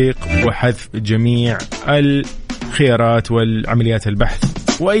للتطبيق وحذف جميع الخيارات والعمليات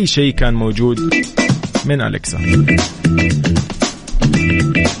البحث وأي شيء كان موجود من أليكسا.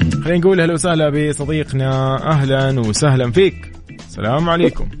 خلينا نقول هلا وسهلا بصديقنا. أهلا وسهلا فيك. السلام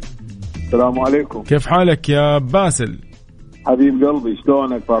عليكم. السلام عليكم. كيف حالك يا باسل؟ حبيب قلبي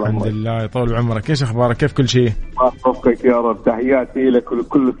شلونك؟ الحمد لله يطول عمرك. ايش اخبارك؟ كيف كل شيء؟ وفقك يا رب. تحياتي لك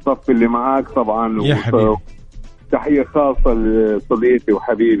ولكل الصف اللي معاك طبعا يا حبيبي. تحية خاصة لصديقي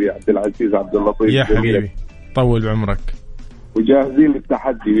وحبيبي عبد العزيز عبد اللطيف يا حبيبي طول بعمرك. وجاهزين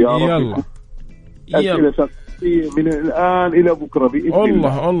للتحدي يا رب. يلا من الآن إلى بكرة بإذن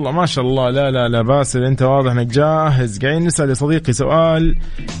الله. الله ما شاء الله. لا باسل أنت واضح أنك جاهز. قاعدين نسأل يا صديقي سؤال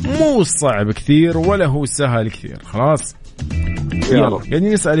مو صعب كثير ولا هو سهل كثير. خلاص يلا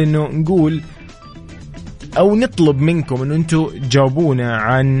قاعدين نسأل إنه نقول أو نطلب منكم إنه أنتوا تجاوبونا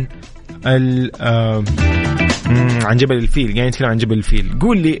عن عن جبل الفيل. قاعدين نتكلم عن جبل الفيل.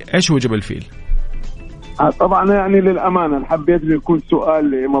 قول لي إيش هو جبل الفيل؟ طبعا يعني للأمانة حبيت إنه يكون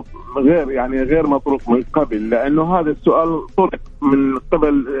سؤال غير مطروق من قبل، لأنه هذا السؤال طرق من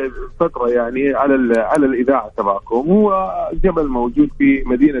قبل فترة يعني على الإذاعة تبعكم. هو جبل موجود في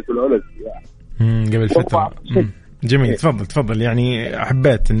مدينة العلا قبل فترة. جميل. تفضل يعني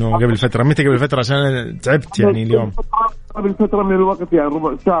حبيت إنه قبل فترة. متى قبل فترة؟ عشان أنا تعبت يعني اليوم. قبل فترة من الوقت يعني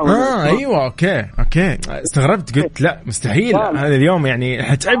ربع ساعة. أيوة أوكي استغربت قلت لا مستحيل هذا اليوم يعني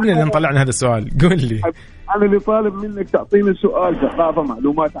حتعبنا إذا طلعنا هذا السؤال. قول لي. أنا اللي طالب منك تعطيني سؤال ثقافة،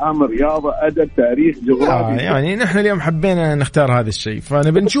 معلومات عامة، رياضة، أدب، تاريخ، جغرافيا. يعني نحن اليوم حبينا نختار هذا الشيء،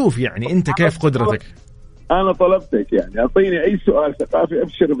 فأنا بنشوف يعني أنت كيف قدرتك. أنا طلبتك يعني أعطيني أي سؤال ثقافي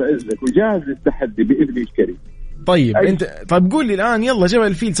أبشر بعزك وجاهز للتحدي بإذن الكريم. طيب طيب قول لي الآن يلا جبل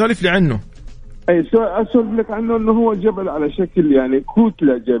الفيل سولف لي عنه. أي أسولف لك عنه إنه هو جبل على شكل يعني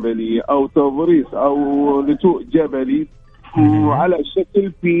كتلة جبلية أو تضريس أو نتوء جبلي وعلى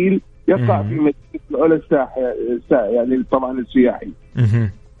شكل فيل يقع في مدينة العلا يعني طبعا السياحي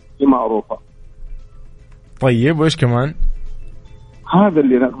معروفة. طيب وإيش كمان؟ هذا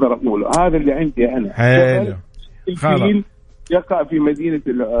اللي نقدر أقوله، هذا اللي عندي أنا. حلو. الفيل يقع في مدينة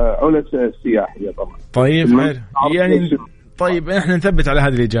العلا السياحية طبعا. طيب يعني طيب احنا نثبت على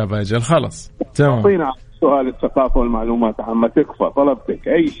هذه الإجابة يا جل. خلاص تمام. أعطينا سؤال الثقافة والمعلومات عامة. تكفى طلبتك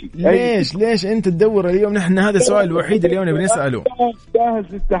أي شيء. ليش أنت تدور اليوم؟ نحن هذا السؤال الوحيد اليوم اللي بنسأله. جاهز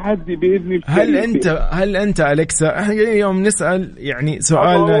للتحدي بإذن الله. هل أنت أليكسا؟ احنا اليوم نسأل يعني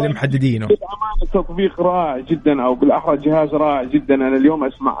سؤالنا اللي محددينه. تطبيق رائع جدا أو بالأحرى جهاز رائع جدا. أنا اليوم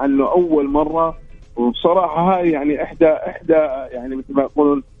أسمع عنه أول مرة، وبصراحة هاي يعني إحدى يعني مثل ما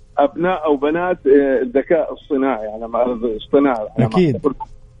يقولون أبناء أو بنات الذكاء الصناعي يعني الاصطناعي. أكيد.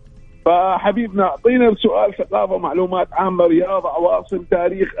 فحبيبنا أعطينا سؤال ثقافة، معلومات عامة، رياضة، عواصم،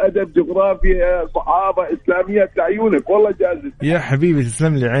 تاريخ، أدب، جغرافيا، صحابة، إسلاميات لعيونك. والله جاهز يا حبيبي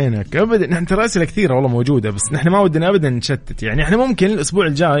تسلم لي عينك أبدا. نحن ترى أسئلة كثيرة والله موجودة، بس نحن ما ودنا أبدا نشتت. يعني احنا ممكن الأسبوع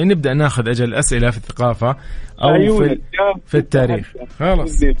الجاي نبدأ ناخذ أجل أسئلة في الثقافة أو في التاريخ.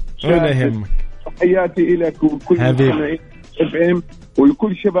 خلاص ولا يهمك. تحياتي إليك وكل مستمعين FM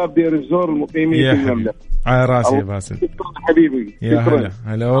ولكل شباب دير الزور المقيمين في المملكة. على راسي يا باسل حبيبي. يا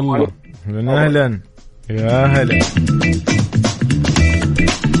هلا والله. أهلا يا هلا.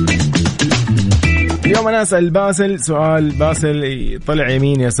 اليوم أنا أسأل باسل سؤال. باسل طلع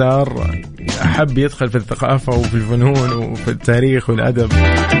يمين يسار، أحب يدخل في الثقافة وفي الفنون وفي التاريخ والأدب.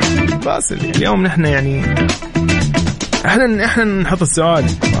 باسل اليوم نحن يعني احنا نحط السؤال،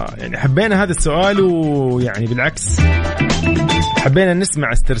 يعني حبينا هذا السؤال ويعني بالعكس حبينا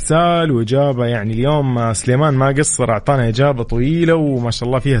نسمع استرسال وإجابة. يعني اليوم سليمان ما قصر، أعطانا إجابة طويلة وما شاء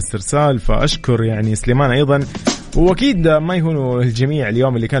الله فيها استرسال، فأشكر يعني سليمان أيضا. وأكيد ما يهونوا الجميع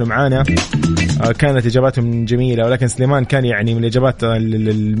اليوم اللي كانوا معانا، كانت إجاباتهم جميلة، ولكن سليمان كان يعني من الإجابات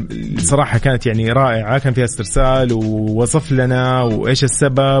الصراحة كانت يعني رائعة، كان فيها استرسال ووصف لنا وإيش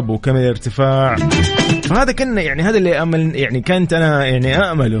السبب وكم الارتفاع. فهذا كنا يعني هذا اللي أمل، يعني كانت أنا يعني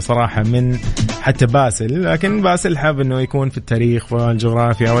أأمله صراحة من حتى باسل، لكن باسل حاب إنه يكون في التاريخ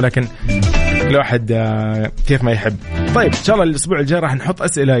والجغرافيا، ولكن كل واحد كيف ما يحب. طيب إن شاء الله الأسبوع الجاي راح نحط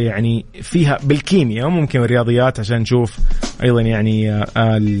أسئلة يعني فيها بالكيمياء وممكن الرياضيات عشان نشوف أيضا يعني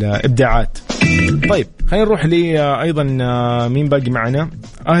الإبداعات. طيب خلينا نروح لي أيضا مين باقي معنا.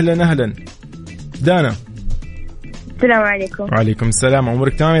 أهلا دانا. السلام عليكم. وعليكم السلام.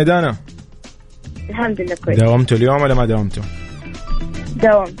 عمرك تمام يا دانا؟ الحمد لله كويس. داومتوا اليوم ولا ما داومتوا؟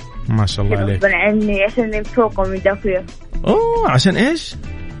 دوام. ما شاء الله عليك. غصبا عني عشان مسوقة من الدوافير. أوه عشان إيش؟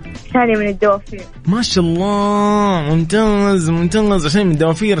 ثاني من الدوافير. ما شاء الله ممتاز عشان من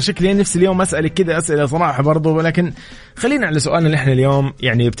الدوافير. شكلي نفسي اليوم أسألك كذا أسئلة صراحة برضو، ولكن خلينا على سؤالنا اللي احنا اليوم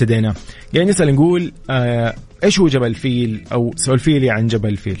يعني ابتدينا يعني نسأل نقول إيش هو جبل الفيل أو سولفي لي عن جبل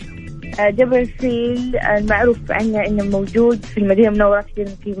الفيل. جبل الفيل المعروف عنه إنه موجود في المدينة المنورة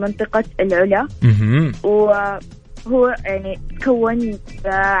في منطقة العلا. وهو يعني تكون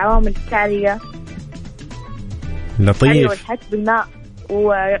عوامل كارية لطيف والحس بالماء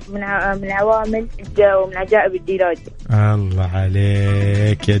ومن عوامل الجو ومن عجائب الجيولوجيا. الله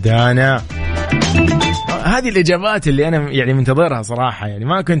عليك يا دانا. هذه الإجابات اللي أنا يعني منتظرها صراحة، يعني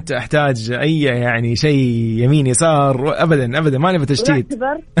ما كنت أحتاج أي يعني شيء يمين يسار أبدا ما نبي تشتيت.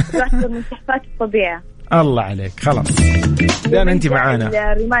 تعتبر من تحفات الطبيعة. الله عليك خلاص دانا أنت معانا.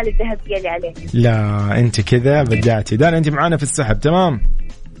 الرمال الذهبية اللي عليه. لا أنت كذا بدعتي. دانا أنت معانا في السحب. تمام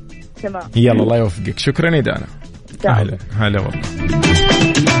يلا الله يوفقك. شكرا يا دانا. هلا والله.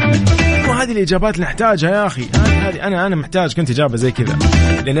 وهذه الإجابات اللي نحتاجها يا أخي. هذه أنا محتاج كنت إجابة زي كذا،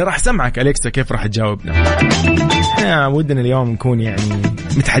 لأني راح سمعك أليكسا كيف راح تجاوبنا. إحنا ودنا اليوم نكون يعني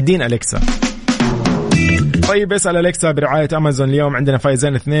متحدين أليكسا. طيب اسأل أليكسا برعاية أمازون. اليوم عندنا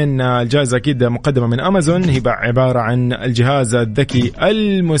فايزين 2. الجائزة أكيد مقدمة من أمازون، هي عبارة عن الجهاز الذكي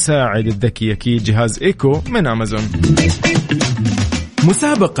المساعد الذكي أكيد جهاز إيكو من أمازون.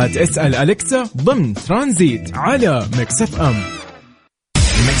 مسابقة اسأل أليكسا ضمن ترانزيت على ميكس اف ام.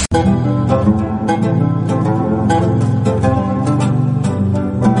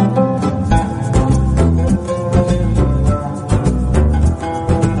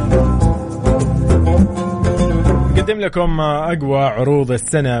 نقدم لكم أقوى عروض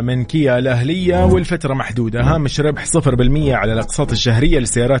السنة من كيا الأهلية والفترة محدودة. هامش ربح 0% على الأقساط الشهرية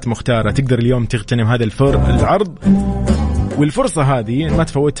لسيارات مختارة. تقدر اليوم تغتنم هذا العرض والفرصة هذه ما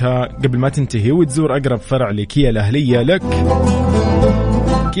تفوتها قبل ما تنتهي وتزور أقرب فرع لكيا الأهلية لك.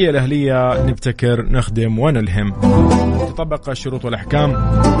 كيا الأهلية نبتكر نخدم ونلهم. تطبق الشروط والأحكام.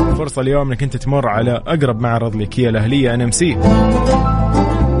 فرصة اليوم أنك أنت تمر على أقرب معرض لكيا الأهلية NMC،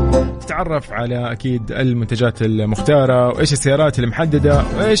 تتعرف على أكيد المنتجات المختارة وإيش السيارات المحددة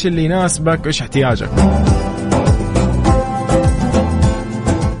وإيش اللي يناسبك وإيش احتياجك.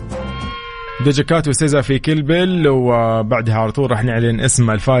 دجكات وسيزا في كلبل، وبعدها على طول راح نعلن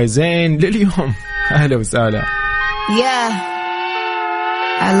اسم الفائزين لليوم. أهلا وسهلا.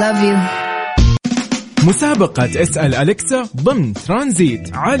 I love you. مسابقة اسأل أليكسا ضمن ترانزيت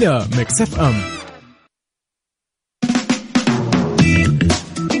على ميكس اف ام.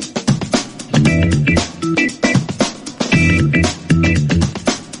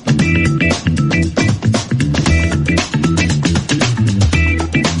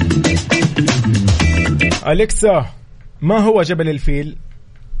 أليكسا، ما هو جبل الفيل؟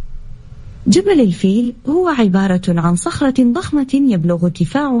 جبل الفيل هو عبارة عن صخرة ضخمة يبلغ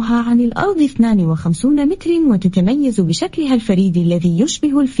ارتفاعها عن الأرض 52 متر، وتتميز بشكلها الفريد الذي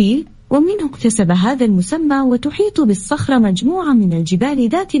يشبه الفيل، ومنه اكتسب هذا المسمى. وتحيط بالصخرة مجموعة من الجبال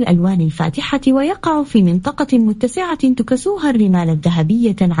ذات الألوان الفاتحة، ويقع في منطقة متسعة تكسوها الرمال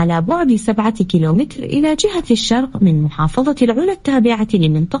الذهبية على بعد 7 كيلومتر إلى جهة الشرق من محافظة العلا التابعة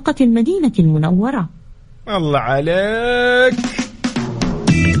لمنطقة المدينة المنورة. الله عليك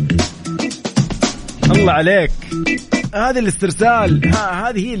الله عليك. هذا الاسترسال،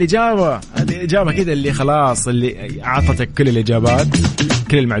 هذه هي الإجابة. هذه الإجابة كده اللي خلاص اللي عطتك كل الإجابات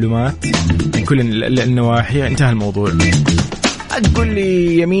كل المعلومات من كل النواحي. انتهى الموضوع. تقول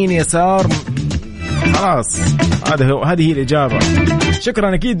لي يمين يسار خلاص، هذه هي الإجابة.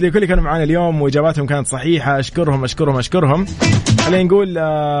 شكرا أكيد لكل كانوا معنا اليوم وإجاباتهم كانت صحيحة. أشكرهم. خلينا نقول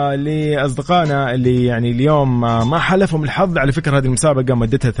لأصدقائنا اللي يعني اليوم ما حلفهم الحظ. على فكرة هذه المسابقة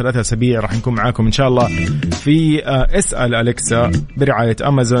مدتها 3 أسابيع، راح نكون معاكم إن شاء الله في اسأل أليكسا برعاية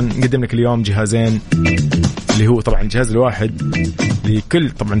أمازون. نقدم لك اليوم جهازين، اللي هو طبعا الجهاز الواحد لكل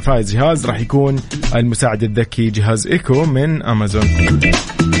طبعا فايز جهاز راح يكون المساعد الذكي جهاز إيكو من أمازون.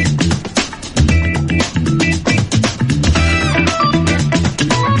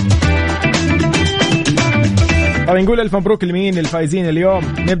 طبعا نقول ألف مبروك لمين الفائزين اليوم.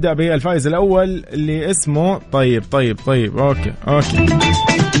 نبدأ بالفائز الأول اللي اسمه طيب أوكي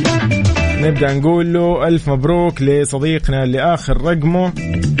نبدأ نقول له ألف مبروك لصديقنا اللي آخر رقمه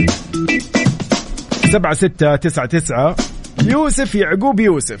 7699 يوسف يعقوب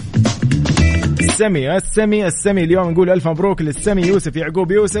يوسف. السمي اليوم نقول ألف مبروك للسمي يوسف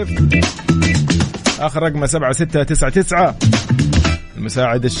يعقوب يوسف، آخر رقمه 7699،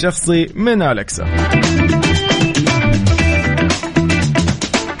 المساعد الشخصي من أليكسا.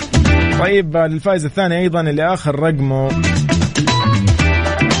 طيب الفائز الثاني أيضا اللي آخر رقمه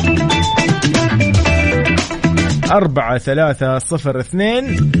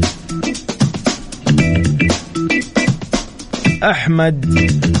 4302. أحمد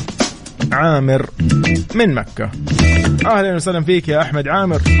عامر من مكة. أهلا وسهلا فيك يا أحمد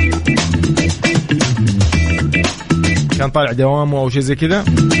عامر. كان طالع دوامه أو شيء زي كذا،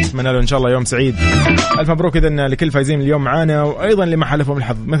 أتمنى له إن شاء الله يوم سعيد. ألف مبروك إذن لكل فايزين اليوم معانا، وأيضا لما حلفهم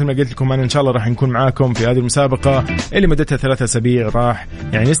الحظ. مثل ما قلت لكم أنا إن شاء الله راح نكون معاكم في هذه المسابقة اللي مدتها 3 أسابيع، راح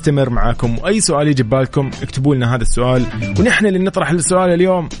يعني نستمر معاكم. وأي سؤال يجي ببالكم اكتبوا لنا هذا السؤال، ونحن اللي نطرح السؤال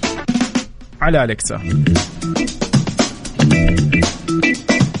اليوم على أليكسا.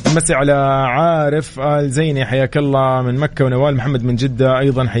 مسي على عارف آل زيني، حياك الله من مكة، ونوال محمد من جدة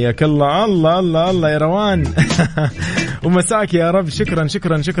أيضا حياك الله. الله الله الله يا روان. ومساك يا رب. شكرا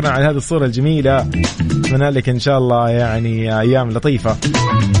شكرا شكرا على هذه الصورة الجميلة. أتمنى لك إن شاء الله يعني أيام لطيفة.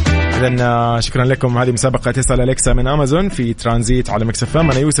 إذن شكرا لكم. هذه مسابقة تسأل أليكسا من أمازون في ترانزيت على مكس اف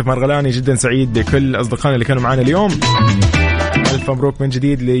ام. أنا يوسف مرغلاني، جدا سعيد بكل أصدقائنا اللي كانوا معنا اليوم. ألف مبروك من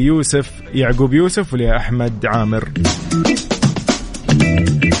جديد ليوسف يعقوب يوسف ولأحمد عامر.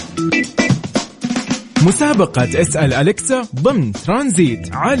 مسابقة اسأل أليكسا ضمن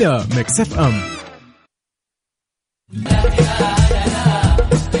ترانزيت على ميكس اف ام.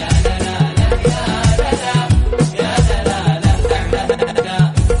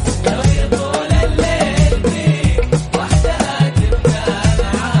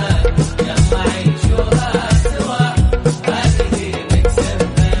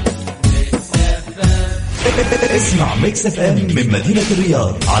 اسمع ميكس اف ام من مدينة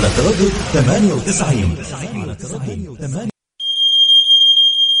الرياض على تردد 98.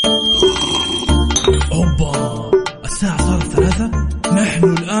 أوبا، الساعة صارت 3.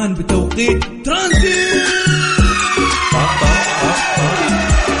 نحن الآن بتوقيت ترانزيت.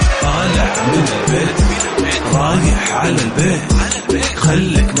 طالع من البيت رايح على البيت،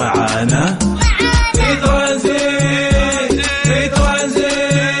 خليك معانا في ترانزيت. في ترانزيت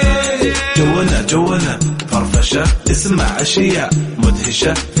جونا فرفشة، اسمع أشياء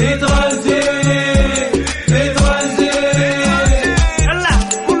مدهشة في ترانزيت. في ترانزيت يلا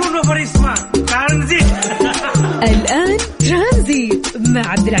كلنا فريق اسمع ترانزيت. الآن ترانزيت مع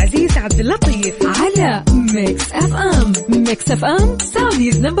عبد العزيز عبد اللطيف على ميكس اف ام. ميكس اف ام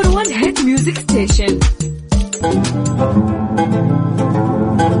سعوديز نمبر 1 هيت ميوزك ستيشن.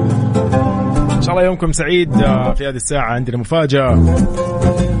 إن شاء الله يومكم سعيد. في هذه الساعة عندنا مفاجأة.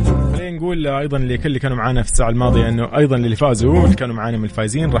 نقول أيضا لكل اللي كانوا معانا في الساعة الماضية أنه أيضا اللي فازوا اللي كانوا معانا من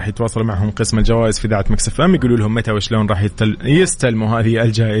الفائزين راح يتواصلوا معهم قسم الجوائز في إذاعة مكس اف ام، يقولوا لهم متى وشلون راح يستلموا هذه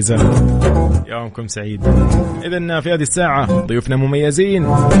الجائزة. يومكم سعيد. إذن في هذه الساعة ضيوفنا مميزين.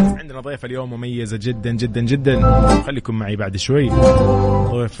 عندنا ضيفة اليوم مميزة جدا جدا جدا، خليكم معي بعد شوي.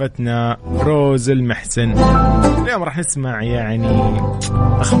 ضيفتنا روز المحسن. اليوم راح نسمع يعني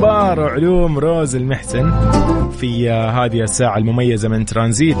أخبار وعلوم روز المحسن في هذه الساعة المميزة من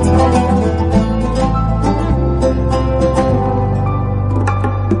ترانزيت.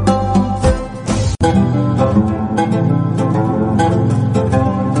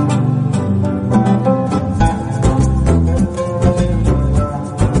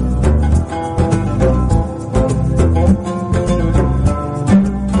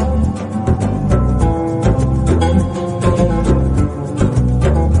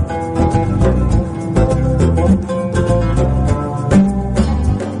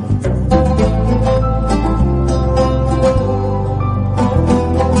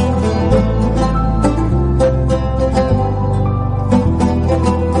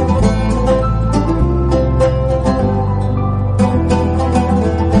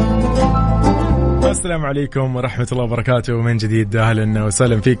 السلام عليكم ورحمة الله وبركاته من جديد. أهلا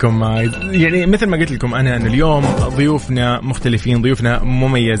وسهلا فيكم. يعني مثل ما قلت لكم أنا أن اليوم ضيوفنا مختلفين، ضيوفنا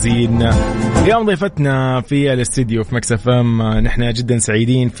مميزين. اليوم ضيفتنا في الاستديو في مكس اف ام، نحن جدا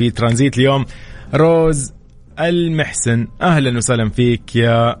سعيدين في ترانزيت اليوم روز المحسن. أهلا وسهلا فيك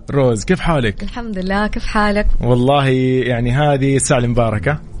يا روز، كيف حالك؟ الحمد لله، كيف حالك؟ والله يعني هذه الساعة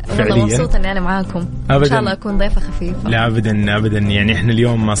المباركة والله مبسوطة أني أنا معاكم. إن شاء الله أكون ضيفة خفيفة. لا أبدا أبدا، يعني إحنا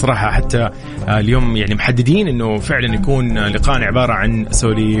اليوم صراحة حتى اليوم يعني محددين إنه فعلا يكون لقاءنا عبارة عن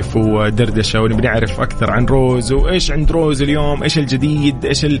سوليف ودردشة، ونبي نعرف أكثر عن روز وإيش عند روز اليوم، إيش الجديد،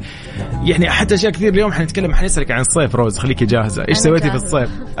 إيش يعني حتى أشياء كثير. اليوم حنتكلم، حنسألك عن الصيف. روز خليكي جاهزة، إيش سويتي في الصيف؟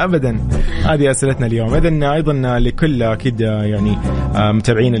 أبدا، هذه أسئلتنا اليوم. إذن أيضا لكل أكيد يعني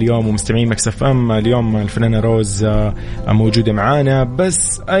متابعين اليوم ومستمعين مكس اف ام، اليوم الفنانة روز موجودة معانا.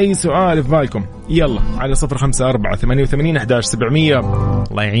 بس أي سؤال في بالكم يلا على 0548811700.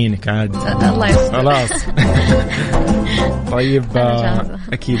 الله يعينك عاد. الله يسلمك. خلاص. طيب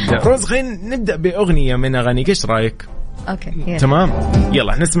أكيد روز، خلينا نبدأ بأغنية من أغانيك، إيش رأيك؟ اوكي تمام.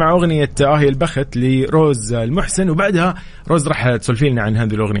 يلا نسمع اغنيه هي البخت لروز المحسن، وبعدها روز راح تسولفي لنا عن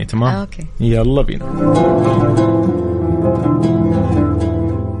هذه الاغنيه. تمام اوكي يلا بينا.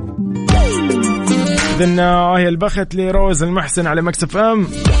 إذن هي البخت لروز المحسن على مكس اف ام.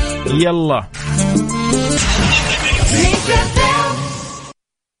 يلا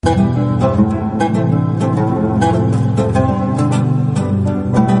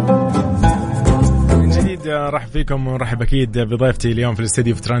راح فيكم ونرحب أكيد بضيفتي اليوم في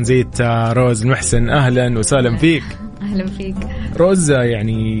الاستديو في ترانزيت روز المحسن. أهلا وسهلا فيك. أهلا فيك روز.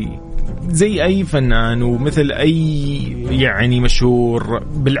 يعني زي أي فنان ومثل أي يعني مشهور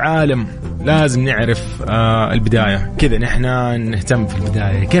بالعالم لازم نعرف البداية كذا. نحن نهتم في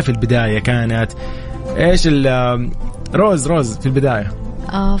البداية، كيف البداية كانت، إيش روز في البداية؟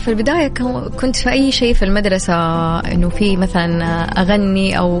 في البداية كنت في أي شيء في المدرسة إنه في مثلا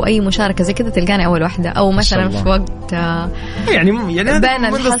أغني أو أي مشاركة زي كذا تلقاني أول واحدة، أو مثلا في وقت يعني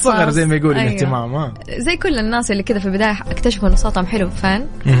بين الصغر زي ما يقول الاهتمام. زي كل الناس اللي كذا في البداية اكتشفوا إنه صوتهم حلو فان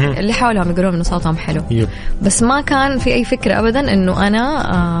اللي حاولهم يقولون إنه صوتهم حلو. بس ما كان في أي فكرة أبدا إنه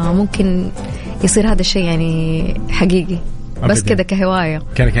أنا ممكن يصير هذا الشيء يعني حقيقي. بس كده كهواية،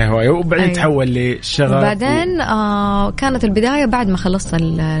 كان كهواية وبعدين تحول لشغف. وبعدين كانت البداية بعد ما خلصت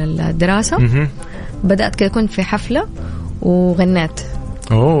الدراسة بدأت كده، كنت في حفلة وغنيت.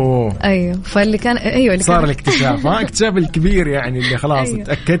 ايوه فاللي كان اللي صار الاكتشاف اكتشاف الكبير يعني اللي خلاص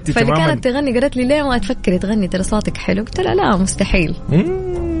اتأكدت تماما. فاللي كانت تغني قالت لي ليه ما تفكري تغني ترى صوتك حلو؟ قلت لها لا مستحيل.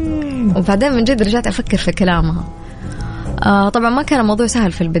 وبعدين من جد رجعت أفكر في كلامها. طبعا ما كان الموضوع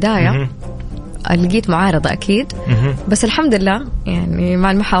سهل في البداية. لقيت معارضة أكيد، بس الحمد لله يعني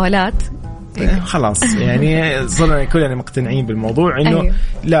مع المحاولات خلاص يعني صرنا كلنا مقتنعين بالموضوع إنه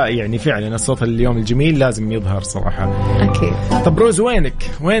لا يعني فعلا الصوت اليوم الجميل لازم يظهر صراحة. أكيد. طب روز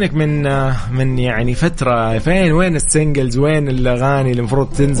وينك من يعني فترة فين؟ وين السينجلز؟ وين الأغاني اللي المفروض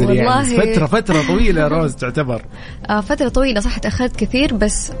تنزل؟ يعني فترة طويلة روز تعتبر فترة طويلة صح. أخذت كثير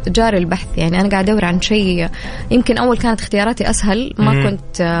بس جاري البحث. يعني أنا قاعد أدور عن شيء يمكن أول كانت اختياراتي أسهل. ما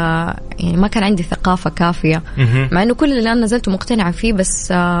كنت يعني ما كان عندي ثقافة كافية، مع إنه كل اللي أنا نزلته مقتنعة فيه،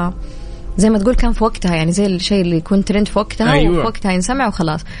 بس زي ما تقول كان في وقتها يعني زي الشيء اللي يكون ترند في وقتها. وفي وقتها ينسمع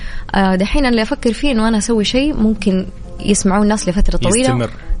وخلاص. دحين اللي أفكر فيه إنه أنا أسوي شيء ممكن يسمعون الناس لفترة طويلة يستمر.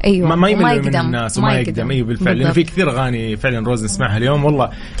 ما يقدم من الناس وما يقدم. أيوة بالفعل لأنه في كثير أغاني فعلا روز نسمعها اليوم والله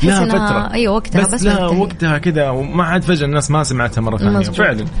لها فترة وقتها بس لها وقتها كذا وما عاد فجأة الناس ما سمعتها مرة ثانية.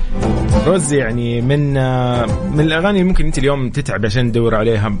 فعلا روز يعني من الأغاني اللي ممكن أنت اليوم تتعب عشان تدور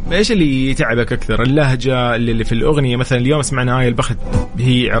عليها. إيش اللي يتعبك أكثر؟ اللهجة اللي في الأغنية مثلا اليوم سمعنا هاي البخت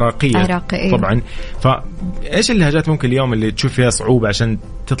هي عراقية طبعا. فإيش اللهجات ممكن اليوم اللي تشوف فيها صعوبة عشان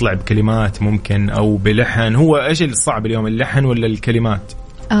تطلع بكلمات ممكن أو بلحن؟ هو إيش الصعب اليوم، اللحن ولا الكلمات؟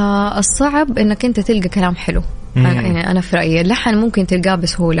 الصعب إنك أنت تلقى كلام حلو. أنا في رأيي اللحن ممكن تلقاه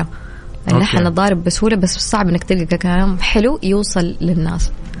بسهولة، اللحن الضارب بسهولة، بس الصعب إنك تلقى كلام حلو يوصل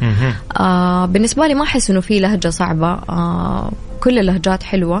للناس. بالنسبة لي ما أحس إنه في لهجة صعبة. كل اللهجات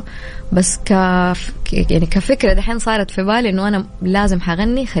حلوة، بس يعني كفكرة دحين صارت في بالي إنه أنا لازم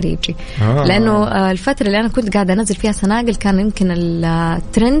حغني خليجي. لأنه الفترة اللي أنا كنت قاعدة أنزل فيها سناقل كان يمكن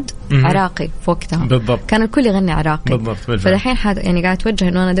الترند عراقي في وقتها. بالضبط. كان الكل يغني عراقي. بالضبط. فدحين يعني قاعد أتوجه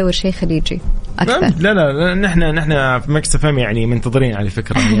إنه أنا أدور شيء خليجي أكثر. لا نحن في مكس اف ام يعني منتظرين على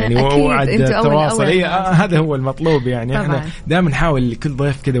فكرة يعني وعد التواصل. هذا هو المطلوب يعني. احنا دائما نحاول كل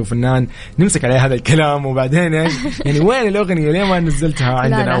ضيف كذا وفنان نمسك عليه هذا الكلام وبعدين يعني وين الأغنية ليه ما نزلتها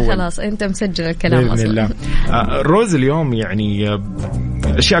عندنا؟ لا أول خلاص أنت مسجل الكلام بإذن الله. روز اليوم يعني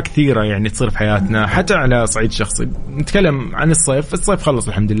أشياء كثيرة يعني تصير في حياتنا حتى على صعيد شخصي. نتكلم عن الصيف خلص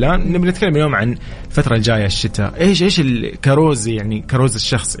الحمد لله. نبي نتكلم اليوم عن الفترة الجاية الشتاء. إيش كروز يعني كروز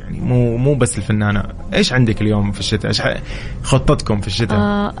الشخص يعني مو بس الفنانة. إيش عندك اليوم في الشتاء؟ إيش خطتكم في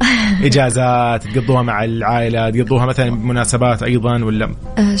الشتاء؟ إجازات تقضوها مع العائلة، تقضوها مثلا بمناسبات أيضا ولا؟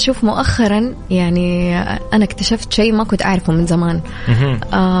 شوف مؤخرا يعني أنا اكتشفت شيء ما كنت أعرفه من زمان.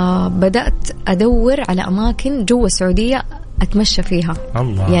 بدأت أدور على أماكن جوا السعودية أتمشى فيها.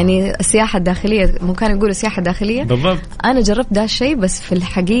 الله. يعني السياحة الداخلية، ممكن يقولوا السياحة الداخلية. بالضبط. أنا جربت ده الشيء، بس في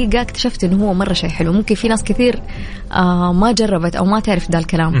الحقيقة اكتشفت إنه هو مرة شيء حلو. ممكن في ناس كثير ما جربت أو ما تعرف ده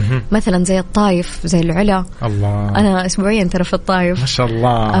الكلام. مثلا زي الطايف، زي العلا. الله. أنا أسبوعيا ترى في الطايف ما شاء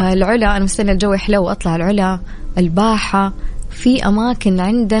الله. العلا أنا مستنى الجو يحلو وأطلع العلا. الباحة، في أماكن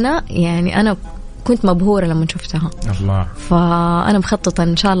عندنا يعني أنا كنت مبهورة لما شفتها. الله. فأنا مخططة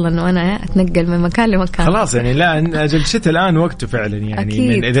إن شاء الله إنه أنا أتنقل من مكان لمكان. خلاص يعني لا أجل الشتاء الآن وقته فعلا يعني.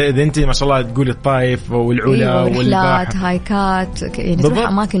 من إذا أنت ما شاء الله تقول الطايف والعلا والرحلات هايكات يعني تروح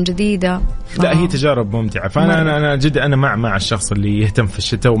أماكن جديدة. لا هي تجارب ممتعة. فأنا أنا جد أنا مع الشخص اللي يهتم في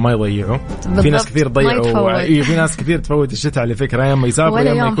الشتاء وما يضيعه. في ناس كثير ضيعوا. في ناس كثير تفوت الشتاء على فكرة، يا اما يسافروا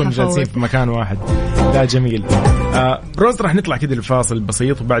يا اما يكونوا جالسين في مكان واحد. لا جميل. روز راح نطلع كده الفاصل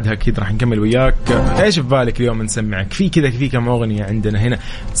بسيط وبعدها أكيد راح نكمل وياك. إيش في بالك اليوم نسمعك في كذا في كم أغنية عندنا هنا؟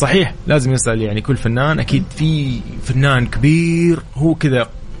 صحيح لازم يسأل يعني كل فنان أكيد في فنان كبير هو كذا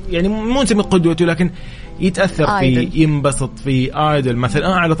يعني مو نسمي قدوته لكن يتأثر فيه ينبسط فيه. آيدل مثلا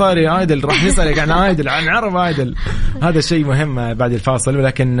على طاري آيدل راح نسألك عن آيدل عن عرب آيدل. هذا الشيء مهم بعد الفاصل.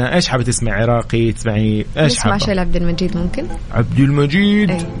 ولكن إيش حابة تسمع؟ عراقي تسمعي إيش حابة؟ نسمع شيء لعبد المجيد ممكن. عبد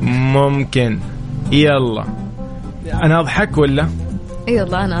المجيد ممكن. يلا أنا أضحك ولا؟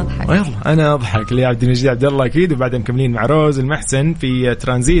 يلا أنا أضحك. يلا أنا أضحك لعبد المجيد عبد الله أكيد. وبعدها مكملين مع روز المحسن في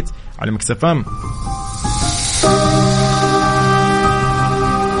ترانزيت على ميكس اف ام.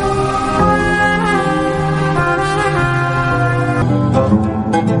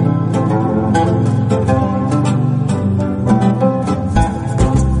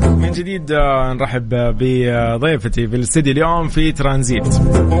 جديد نرحب بضيفتي في الاستديو اليوم في ترانزيت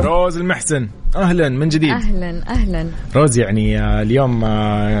روز المحسن. اهلا من جديد. اهلا روز. يعني اليوم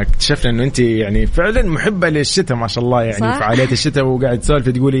اكتشفنا انه انت يعني فعلا محبه للشتاء ما شاء الله يعني صح؟ فعاليات الشتاء وقاعد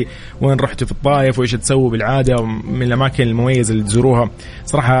تسولفي تقولي وين رحتوا في الطايف وايش تسووا بالعاده من الاماكن المميزه اللي تزوروها.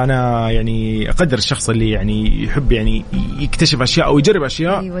 صراحه انا يعني اقدر الشخص اللي يعني يحب يعني يكتشف اشياء او يجرب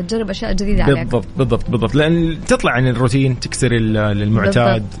اشياء. ايوه تجرب اشياء جديده عليك. بالضبط لان تطلع عن الروتين تكسر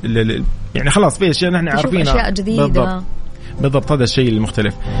المعتاد يعني خلاص في اشياء نحن عارفينها اشياء جديده. بالضبط هذا الشيء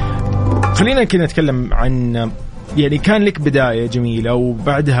المختلف. خلينا كده نتكلم عن يعني كان لك بداية جميلة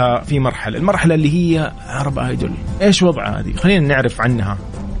وبعدها في المرحلة اللي هي عرب آيدول. إيش وضعها هذه؟ خلينا نعرف عنها.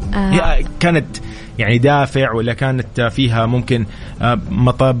 هي كانت يعني دافع ولا كانت فيها ممكن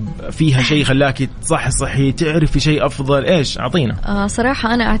مطب فيها شيء خلاكي صحي تعرفي شيء أفضل؟ إيش أعطينا.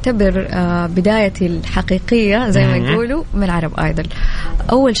 صراحة أنا أعتبر بدايتي الحقيقية زي ما يقولوا من عرب آيدول.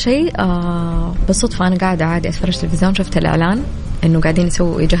 أول شيء بالصدفة أنا قاعدة عادي أتفرج تلفزيون شفت الإعلان إنه قاعدين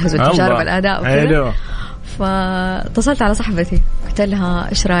يجهزوا تجارب الأداء وكذا. فاتصلت على صاحبتي قلت لها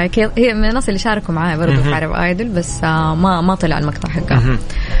إيش رأيك؟ هي من الناس اللي شاركوا معايا برضو في عرب آيدول بس ما طلع المقطع حقها.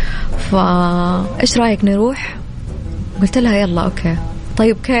 فإيش رأيك نروح؟ قلت لها يلا أوكي.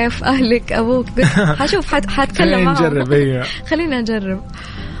 طيب كيف أهلك أبوك؟ قلت حشوف حتكلم معهم. خلينا نجرب.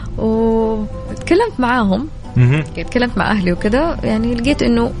 وتكلمت معاهم تكلمت مع أهلي وكذا يعني لقيت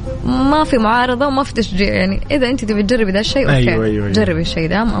إنه ما في معارضة وما في تشجيع. يعني إذا أنت تبي تجربي ذا الشيء أوكي أيوة. جربي الشيء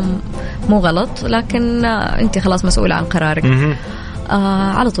ده مو غلط لكن أنت خلاص مسؤولة عن قرارك.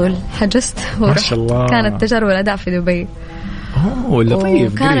 على طول حجزت ورحت. كانت تجربة الأداء في دبي.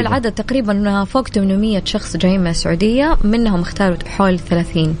 لطيف. وكان العدد تقريبا فوق 800 شخص جايين من السعودية منهم اختاروا حول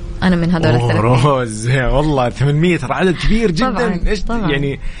 30. أنا من هذول 30. روز والله 800 ترى عدد كبير جدا. إيش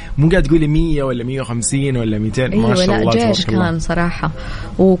يعني مو قاعد تقولي 100 ولا 150 ولا 200 ما شاء الله. لا جيش كان صراحة.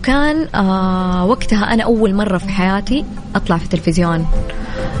 وكان وقتها أنا أول مرة في حياتي أطلع في التلفزيون.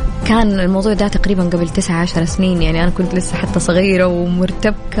 كان الموضوع ده تقريبا قبل 19 سنين يعني أنا كنت لسه حتى صغيرة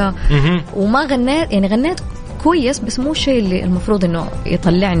ومرتبكة وما غنيت يعني غنيت كويس بس مو الشيء اللي المفروض إنه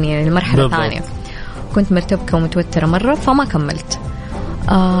يطلعني يعني المرحلة الثانية. كنت مرتبكة ومتوترة مرة فما كملت.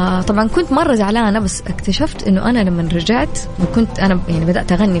 طبعا كنت مرة زعلانة بس اكتشفت إنه أنا لما رجعت وكنت أنا يعني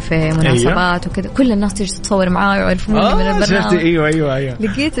بدأت أغني في مناسبات وكذا كل الناس تيجي تتصور معاي ويعرفوني من البرنامج. أيوة.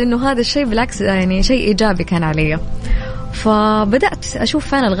 لقيت إنه هذا الشيء بالعكس يعني شيء إيجابي كان علي. فبدأت أشوف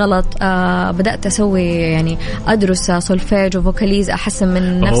فين الغلط. بدأت أسوي يعني أدرس سولفيج وفوكاليز أحسن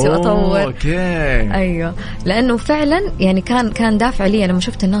من نفسي وأطور. أيوة لأنه فعلا يعني كان دافع لي لما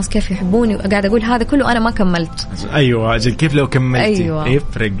شفت الناس كيف يحبوني وقاعد أقول هذا كله أنا ما كملت. أيوة أجل كيف لو كملتي أيوة.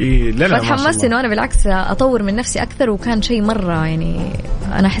 يفرق. لا فتحمست إنه أنا بالعكس أطور من نفسي أكثر وكان شيء مرة يعني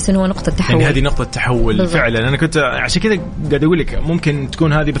أنا أحس إنه هو نقطة تحول. يعني هذه نقطة تحول بالضبط. فعلا أنا كنت عشان كذا قاعد أقول لك ممكن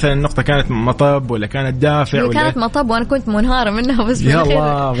تكون هذه مثلا النقطة كانت مطب ولا كانت دافع ولا كانت مطب وأنا كنت منهارة منها بس يا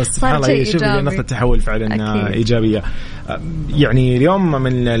الله. بس سبحان الله شوف نقطة التحول فعلا أكيد. إيجابية. يعني اليوم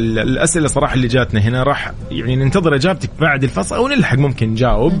من الأسئلة صراحة اللي جاتنا هنا راح يعني ننتظر إجابتك بعد الفصل أو نلحق ممكن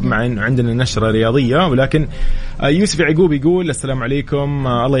نجاوب مع إنه عندنا نشرة رياضية. ولكن يوسف يعقوب يقول السلام عليكم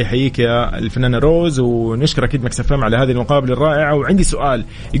الله يحييك يا الفنانة روز ونشكر أكيد مكس اف ام على هذه المقابلة الرائعة. وعندي سؤال سؤال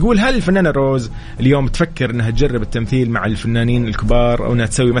يقول هل الفنانة روز اليوم تفكر أنها تجرب التمثيل مع الفنانين الكبار أو أنها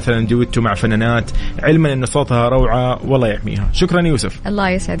تسوي مثلا دويتو مع فنانات علما أن صوتها روعة والله يحميها؟ شكرا يوسف. الله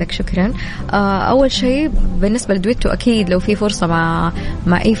يسعدك. شكرا. أول شيء بالنسبة للدويتو أكيد لو في فرصة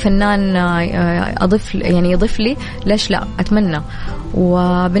مع أي فنان يضيف لي ليش لا، أتمنى.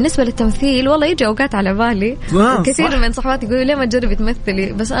 وبالنسبة للتمثيل والله يجي أوقات على بالي وكثير من صحباتي يقولوا ليه ما تجربي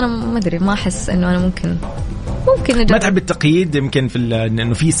تمثلي، بس أنا ما أدري، ما أحس إنه أنا ممكن نجرب. ما تحب التقييد يمكن في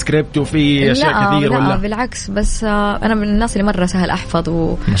إنه في سكريبت وفي أشياء كثير ولا؟ لا بالعكس، بس أنا من الناس اللي مرة سهل أحفظ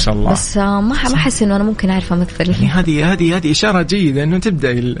ما شاء الله، بس ما أحس إنه أنا ممكن أعرف أمثل. يعني هذه إشارة جيدة إنه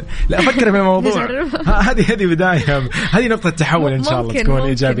تبدأ لا أفكر في الموضوع. هذه بداية، هذه نقطة تحول إن شاء الله تكون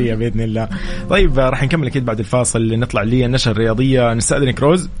إيجابية بإذن الله. طيب راح نكمل أكيد بعد الفاصل، نطلع لي النشرة الرياضية، نستأذنك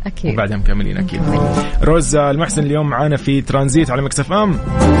روز أكيد. وبعدها مكملين أكيد. روز المحسن اليوم معانا في ترانزيت على ميكس اف ام.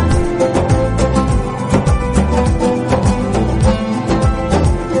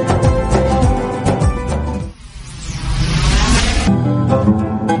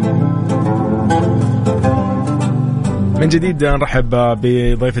 من جديد نرحب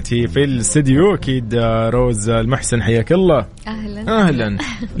بضيفتي في الاستديو أكيد روز المحسن، حياك الله. أهلا.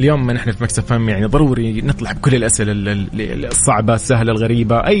 اليوم نحن في مكس فهم يعني ضروري نطلع بكل الأسئلة الصعبة السهلة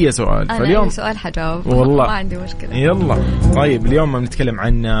الغريبة، أي سؤال. فاليوم أي سؤال حجاوب والله ما عندي مشكلة. يلا طيب اليوم بنتكلم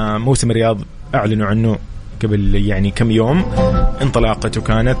عن موسم الرياض، أعلنوا عنه قبل يعني كم يوم، انطلاقته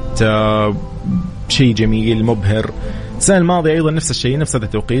كانت شيء جميل مبهر. السنة الماضية أيضا نفس الشيء، نفس هذا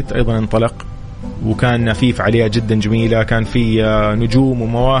التوقيت أيضا انطلق، وكان في فعاليات جدا جميلة، كان في نجوم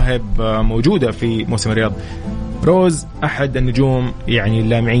ومواهب موجودة في موسم الرياض. روز أحد النجوم يعني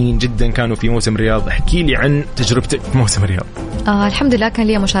اللامعين جدا كانوا في موسم الرياض، احكي لي عن تجربتك في موسم الرياض. الحمد لله كان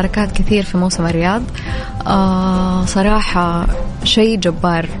لي مشاركات كثير في موسم الرياض. صراحة شيء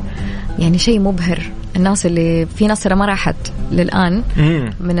جبار، يعني شيء مبهر. الناس اللي في ناس ما راحت للآن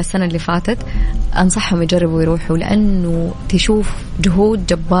من السنة اللي فاتت، أنصحهم يجربوا يروحوا، لأنه تشوف جهود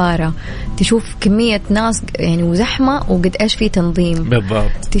جبارة، تشوف كمية ناس يعني وزحمة، وقد إيش في تنظيم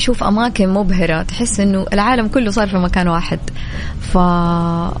بالضبط، تشوف أماكن مبهرة، تحس إنه العالم كله صار في مكان واحد.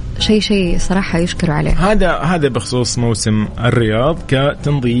 فشيء صراحة يشكر عليه. هذا بخصوص موسم الرياض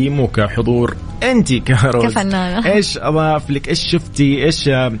كتنظيم وكحضور. أنت كروز كفنانة إيش أضاف لك؟ إيش شفتي؟ إيش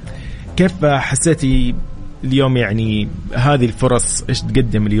كيف حسيتي اليوم يعني هذه الفرص إيش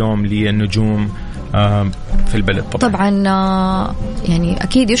تقدم اليوم للنجوم في البلد؟ طبعا يعني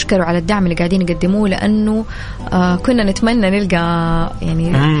أكيد يشكروا على الدعم اللي قاعدين يقدموه، لأنه كنا نتمنى نلقى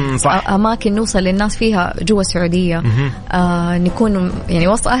يعني أماكن نوصل للناس فيها جوا السعودية، نكون يعني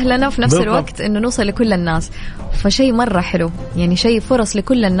وسط أهلنا في نفس الوقت، إنه نوصل لكل الناس. فشيء مرة حلو، يعني شيء فرص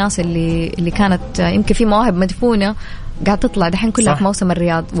لكل الناس اللي كانت يمكن في مواهب مدفونة قاعد تطلع دحين كلها في موسم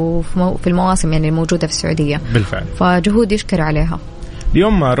الرياض وفي المواسم يعني الموجودة في السعودية بالفعل. فجهود يشكر عليها.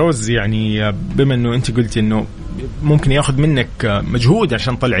 اليوم روز يعني بما أنه أنت قلتي أنه ممكن يأخذ منك مجهود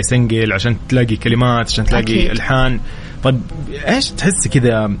عشان تطلعي سنجل، عشان تلاقي كلمات، عشان تلاقي أكيد ألحان. طيب إيش تحس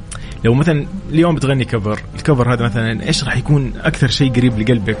كذا لو مثلا اليوم بتغني الكفر هذا مثلا إيش راح يكون أكثر شيء قريب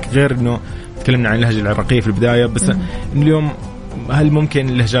لقلبك؟ غير أنه تكلمنا عن اللهجة العراقية في البداية، بس اليوم هل ممكن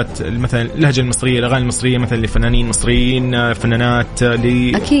اللهجات مثلا اللهجة المصرية، الأغاني المصرية مثلا لفنانين مصريين، فنانات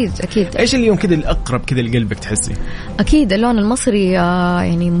أكيد إيش اليوم كذا الأقرب كذا لقلبك تحسي؟ أكيد اللون المصري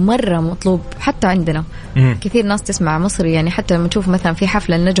يعني مرة مطلوب حتى عندنا. كثير ناس تسمع مصري، يعني حتى لما تشوف مثلا في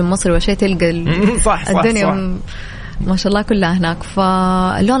حفلة النجم مصري وشيء تلقى صح الدنيا ما شاء الله كلها هناك.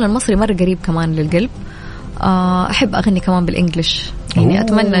 فاللون المصري مرة قريب كمان للقلب. أحب أغني كمان بالإنجليش، يعني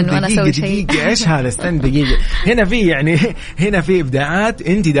أتمنى إنه أنا أسوي شيء. إيش هذا؟ استنى دقيقة، هنا في إبداعات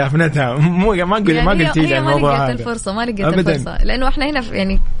أنت دافنتها، ما قلتي لي الموضوع هذا. ما لقيت الفرصة، لأنه إحنا هنا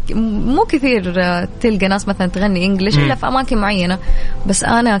يعني مو كثير تلقى ناس مثلا تغني إنجليش إلا في أماكن معينة، بس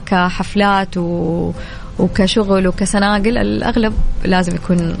أنا كحفلات وكشغل وكسناقل الأغلب لازم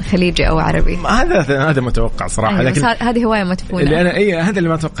يكون خليجي أو عربي. هذا متوقع صراحة. أيوة، لكن هذه هواية مدفونة. اللي أنا هذا اللي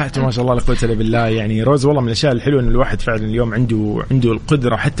ما توقعته. ما شاء الله لا قوة إلا بالله. يعني روز والله من الأشياء الحلوة إن الواحد فعلا اليوم عنده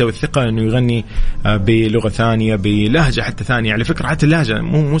القدرة حتى والثقة إنه يغني بلغة ثانية، بلهجة حتى ثانية. على فكرة حتى اللهجة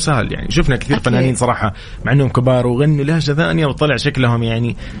مو سهل، يعني شفنا كثير فنانين صراحة مع إنهم كبار وغنوا لهجة ثانية وطلع شكلهم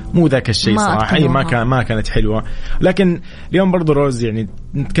يعني مو ذاك الشيء صراحة. ما كانت حلوة. لكن اليوم برضو روز يعني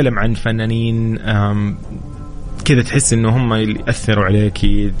نتكلم عن فنانين كذا تحس إنه هم اللي أثروا عليك،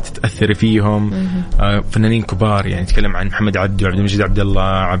 تتأثري فيهم. فنانين كبار، يعني نتكلم عن محمد عبده، عبد المجيد عبد الله،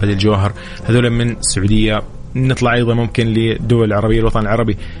 عبد الجوهر، هذول من السعودية. نطلع أيضا ممكن للدول العربية، الوطن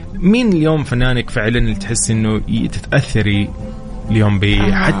العربي. مين اليوم فنانك فعلا اللي تحس إنه تتأثري اليوم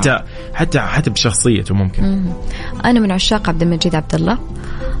حتى بشخصيته ممكن. أنا من عشاق عبد المجيد عبد الله.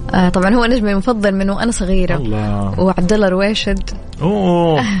 طبعا هو نجمي المفضل من وأنا صغيرة. الله. وعبد الله رويشد.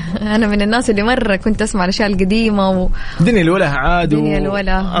 أنا من الناس اللي مرة كنت أسمع الأشياء القديمة دنيا الولا عاد دنيا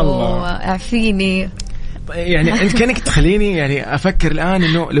الولا وأعفيني. يعني انت كانك تخليني يعني افكر الان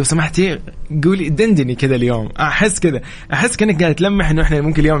انه لو سمحتي قولي دندني كذا اليوم. احس كانك قاعده تلمح انه احنا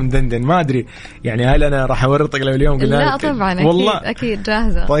ممكن اليوم ندندن. ما ادري يعني هل انا راح اورطك لو اليوم قلنا لا طبعا والله اكيد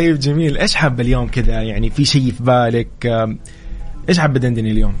جاهزه. طيب جميل. ايش حابه اليوم كذا يعني في شيء في بالك؟ ايش حابه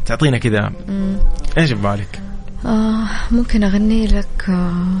دندني اليوم؟ تعطينا كذا ايش في بالك؟ ممكن اغني لك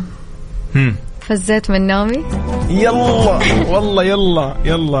فزيت من نومي. يلا والله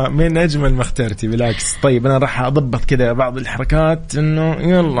يلا من أجمل ما اخترتي بالعكس. طيب أنا راح أضبط كذا بعض الحركات إنه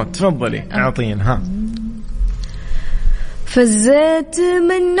يلا تفضلي أعطينا. فزيت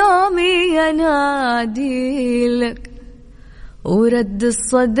من نومي أنادي لك ورد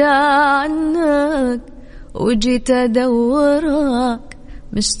الصدى عنك وجيت أدورك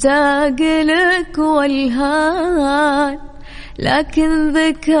مشتاق لك والهان لكن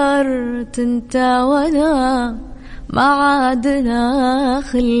ذكرت انت وانا ما عادنا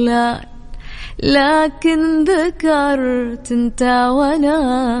خلان لكن ذكرت انت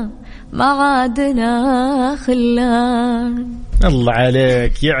وانا ما عادنا خلان. الله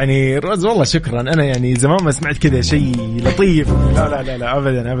عليك يعني روز والله شكرا. أنا يعني زمان ما سمعت كذا شيء لطيف.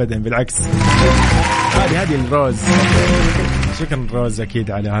 لا أبدا بالعكس. هذه الروز. شكرا روز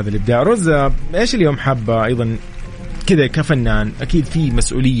أكيد على هذا الإبداع. روز إيش اليوم حابة أيضا كذا كفنان؟ أكيد في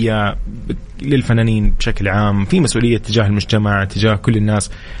مسؤولية للفنانين بشكل عام، في مسؤولية تجاه المجتمع تجاه كل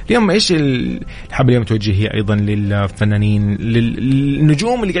الناس. اليوم إيش الحابة اليوم توجهي أيضا للفنانين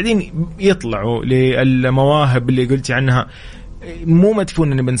للنجوم اللي قاعدين يطلعوا للمواهب اللي قلتي عنها مو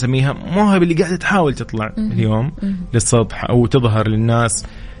مدفون إن بنسميها مواهب اللي قاعدة تحاول تطلع اليوم للسطح أو تظهر للناس؟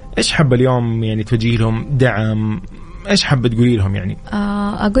 إيش حابة اليوم يعني توجهي لهم دعم؟ إيش حابة تقولي لهم يعني؟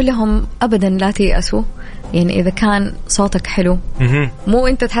 أقول لهم أبدا لا تيأسوا. يعني إذا كان صوتك حلو مو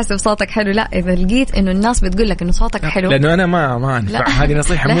أنت تحسب صوتك حلو، لا إذا لقيت إنه الناس بتقول لك إنه صوتك حلو. لأنه أنا ما أنفع. هذه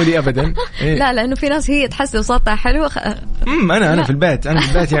نصيحة مو لي أبدا. إيه؟ لا لأنه في ناس هي تحسب صوتها حلو. أنا في البيت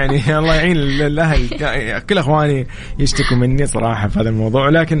يعني الله يعين الأهل كل أخواني يشتكوا مني صراحة في هذا الموضوع.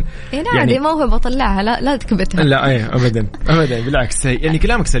 لكن يعني موهبة طلعها لا تكبتها. لا أبدا بالعكس. يعني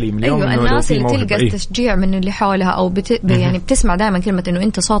كلامك سليم اليوم. أيوة الناس اللي تلقى التشجيع من اللي حولها أو يعني بتسمع دائما كلمة إنه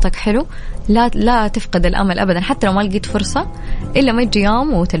أنت صوتك حلو لا تفقد الأمل أبدا حتى لو ما لقيت فرصة إلا ما يجي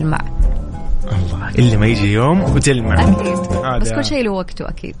يوم وتلمع. الله إلا ما يجي يوم وتلمع. أكيد. بس كل شيء له وقته.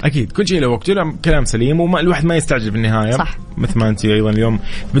 أكيد كل شيء له وقته. كلام سليم والواحد ما يستعجل في النهاية. صح. مثل ما أنت أيضا اليوم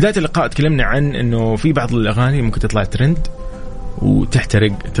في بداية اللقاء تكلمنا عن إنه في بعض الأغاني ممكن تطلع ترند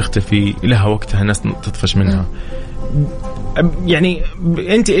وتحترق تختفي لها وقتها ناس تطفش منها. يعني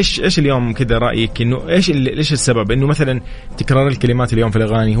انت ايش اليوم كذا رايك انه ايش السبب انه مثلا تكرار الكلمات اليوم في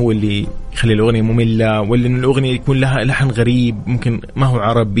الاغاني هو اللي يخلي الاغنيه ممله، ولا انه الاغنيه يكون لها لحن غريب ممكن ما هو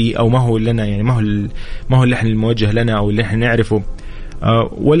عربي او ما هو لنا يعني ما هو اللحن الموجه لنا او اللي احنا نعرفه،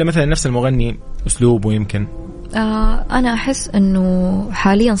 ولا مثلا نفس المغني اسلوبه يمكن؟ أنا أحس إنه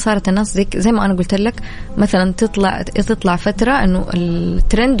حاليا صارت الناس زي ما أنا قلت لك مثلا تطلع فترة إنه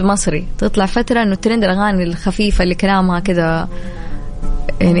الترند مصري، تطلع فترة إنه الترند الأغاني الخفيفة اللي كلامها كده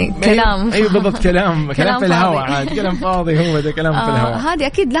يعني كلام. أيوة بالضبط كلام في الهواء عاد كلام فاضي. هو ده كلام في الهواء. هذه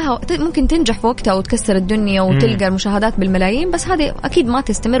أكيد لها ممكن تنجح في وقتها وتكسر الدنيا وتلقى المشاهدات بالملايين، بس هذه أكيد ما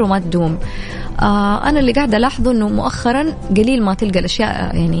تستمر وما تدوم. أنا اللي قاعدة ألاحظه إنه مؤخرا قليل ما تلقى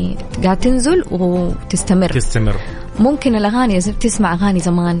الأشياء يعني قاعد تنزل وتستمر. ممكن الأغاني تسمع أغاني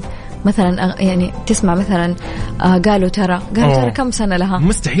زمان مثلا يعني تسمع مثلا قالوا ترى كم سنة لها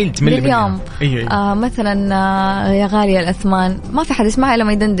مستحيل تمل اليوم. مثلا يا غالية الأثمان ما في حد يسمعها إلا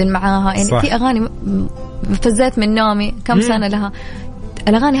ما يدندن معاها يعني. صح. في أغاني فزيت من نومي كم سنة لها.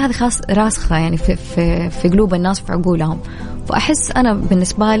 الأغاني هذه خاص راسخة يعني في قلوب الناس وفي عقولهم. فأحس أنا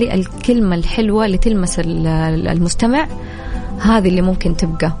بالنسبة لي الكلمة الحلوة اللي تلمس المستمع هذه اللي ممكن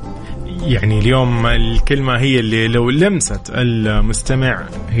تبقى. يعني اليوم الكلمة هي اللي لو لمست المستمع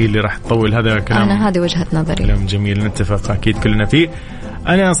هي اللي راح تطول. هذا كلام أنا هذه وجهة نظري. كلام جميل نتفق أكيد كلنا فيه.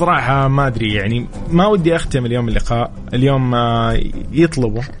 أنا صراحة ما أدري يعني ما ودي أختم اليوم اللقاء. اليوم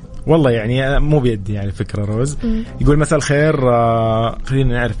يطلبوا والله يعني مو بيدي يعني فكرة روز يقول مساء الخير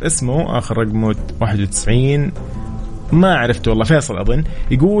خلينا نعرف اسمه آخر رقمه 91 ما عرفته والله فيصل أظن.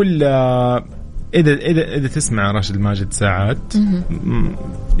 يقول إذا تسمع راشد ماجد ساعات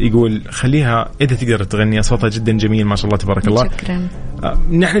يقول خليها إذا تقدر تغني صوتها جدا جميل ما شاء الله تبارك الله. شكرا.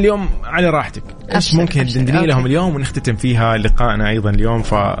 نحن اليوم على راحتك، ايش ممكن تدندني لهم اليوم ونختتم فيها لقائنا ايضا اليوم؟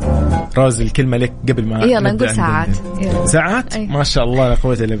 فراز الكلمة لك قبل ما يلا نقول ساعات. ساعات ما شاء الله لا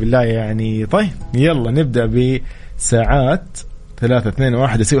قوة الا بالله يعني. طيب يلا نبدأ بساعات 3 2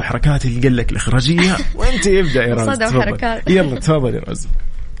 1. اسوي حركات اللي قال لك الإخراجية وانت يبدأ يا راز. يلا تفضل يا راز.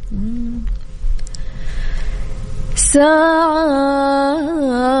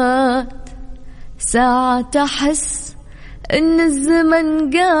 ساعات أحس إن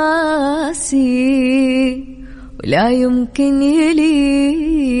الزمن قاسي ولا يمكن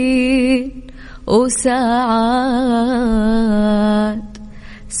يلين،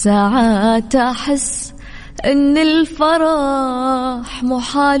 ساعات أحس إن الفرح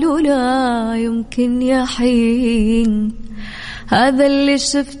محال ولا يمكن يحين. هذا اللي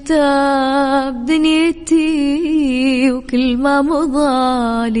شفته بدنيتي وكل ما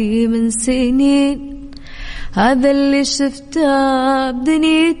مضالي من سنين، هذا اللي شفته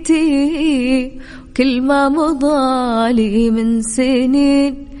بدنيتي وكل ما مضالي من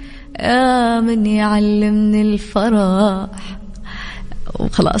سنين. من يعلمني الفرح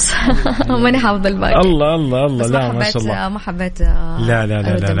وخلاص. ماني حافظ الباقي. الله الله الله. لا ما شاء الله ما حبيت. لا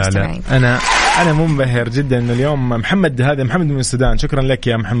أنا منبهر جدا إنه اليوم محمد، هذا محمد من السودان، شكرا لك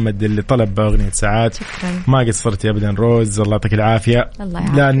يا محمد اللي طلب أغنية ساعات. ما قصرتي أبدا روز، الله يعطيك العافية.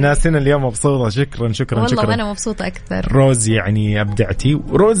 لا الناس هنا اليوم مبسوطة. شكرا والله أنا مبسوطة أكثر. روز يعني أبدعتي.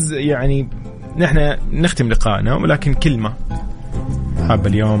 روز يعني نحن نختم لقائنا ولكن كلمة حابة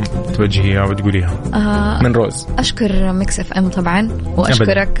اليوم توجهيها وتقوليها من روز. أشكر ميكس اف ام طبعا،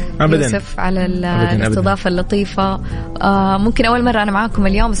 وأشكرك يوسف على الاستضافة اللطيفة. ممكن أول مرة أنا معاكم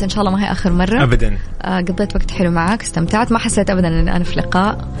اليوم، بس إن شاء الله ما هي آخر مرة أبدا. قضيت وقت حلو معاك، استمتعت، ما حسيت أبدا أن أنا في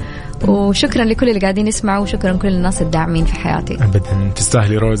لقاء. وشكرا لكل اللي قاعدين يسمعوا، وشكرا كل الناس الداعمين في حياتي. ابدا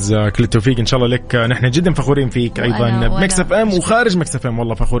تستاهلي روز، كل التوفيق ان شاء الله لك. نحن جدا فخورين فيك ايضا بمكس اف ام وخارج مكس اف ام،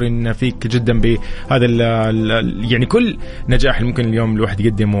 والله فخورين فيك جدا بهذا يعني كل نجاح اللي ممكن اليوم الواحد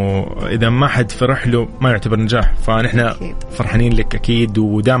يقدمه اذا ما حد فرح له ما يعتبر نجاح. فنحن أكيد فرحانين لك اكيد،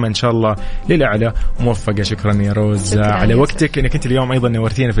 ودائما ان شاء الله للاعلى موفقه. شكرا يا روز على وقتك، انك انت اليوم ايضا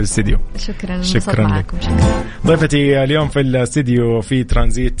نورتينا في الاستديو. شكرا لك. ضيفتي اليوم في الاستديو في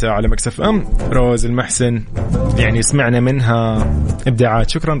ترانزيت على مكس اف ام روز المحسن، يعني سمعنا منها ابداعات.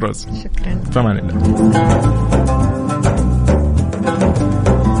 شكرا روز. شكرا. فمان الله.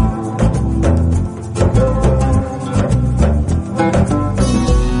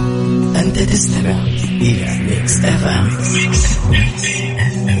 أنت تستمع إلى ميكس اف ام.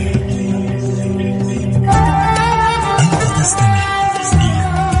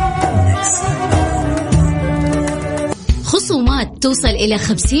 خصومات توصل إلى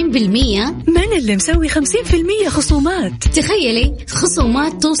 50%. من اللي مسوي 50% خصومات؟ تخيلي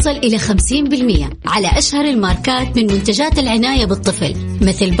خصومات توصل إلى 50% على أشهر الماركات من منتجات العناية بالطفل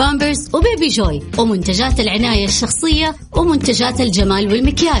مثل بامبرز وبيبي جوي، ومنتجات العناية الشخصية ومنتجات الجمال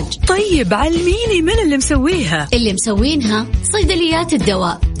والمكياج. طيب علميني من اللي مسويها؟ اللي مسوينها صيدليات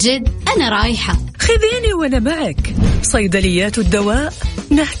الدواء. جد أنا رايحة، خذيني وأنا معك. صيدليات الدواء،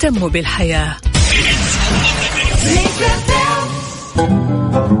 نهتم بالحياة.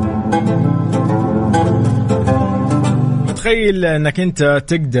 تخيل انك انت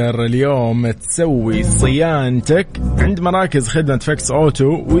تقدر اليوم تسوي صيانتك عند مراكز خدمة فيكس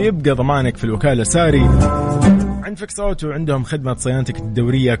اوتو ويبقى ضمانك في الوكالة ساري. عند فيكس اوتو عندهم خدمة صيانتك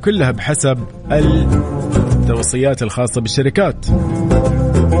الدورية كلها بحسب التوصيات الخاصة بالشركات.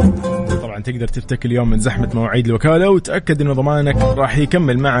 تقدر تفتك اليوم من زحمة مواعيد الوكالة، وتأكد أنه ضمانك راح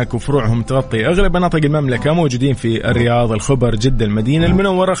يكمل معك، وفروعهم تغطي أغلب مناطق المملكة، موجودين في الرياض، الخبر، جدة، المدينة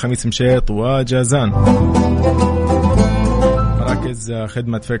المنورة، خميس مشيط وجازان. مراكز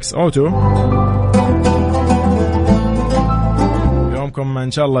خدمة فيكس أوتو، يومكم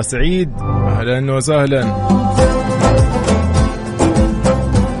إن شاء الله سعيد. أهلا وسهلا.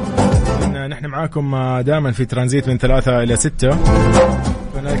 نحن معاكم دائما في ترانزيت من 3 إلى 6.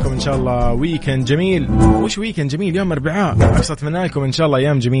 أتمنى لكم إن شاء الله ويكند جميل. وش ويكند جميل؟ يوم أربعاء. أتمنى لكم إن شاء الله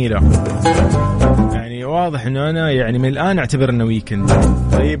أيام جميلة. يعني واضح إنه أنا يعني من الآن أعتبر إنه ويكند.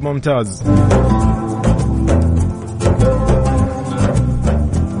 طيب ممتاز.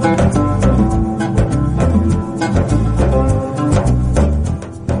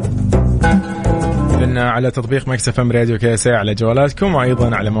 لنا على تطبيق مكس اف ام راديو كي اس اي على جوالاتكم،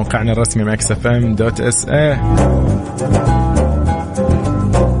 وأيضا على موقعنا الرسمي maxfm.sa.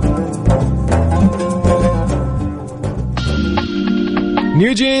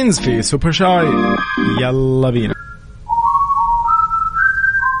 نيو جينز في سوبر شاي. يلا بينا.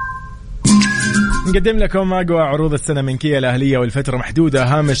 نقدم لكم أقوى عروض السنة من كيا الأهلية والفترة محدودة.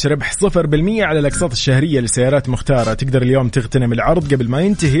 هامش ربح 0% على الأقساط الشهرية لسيارات مختارة. تقدر اليوم تغتنم العرض قبل ما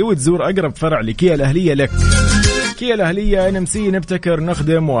ينتهي وتزور أقرب فرع لكيا الأهلية لك. كيا الأهلية NMC، نبتكر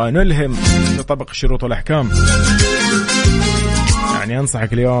نخدم ونلهم، نطبق الشروط والأحكام. يعني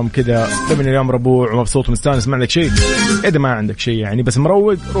أنصحك اليوم كذا تبني اليوم ربوع ومبسوط ومستانس، ما عندك شيء، إذا ما عندك شيء يعني بس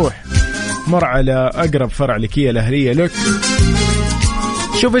مروق، روح مر على أقرب فرع لكيا الأهلية لك،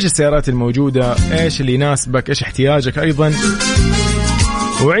 شوف إيش السيارات الموجودة، إيش اللي يناسبك، إيش احتياجك أيضا،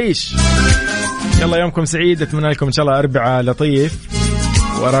 وعيش. يلا يومكم سعيد، أتمنى لكم إن شاء الله أربعة لطيف،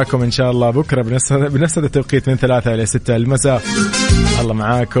 وراكم إن شاء الله بكرة بنفس التوقيت من 3 إلى 6 المساء. الله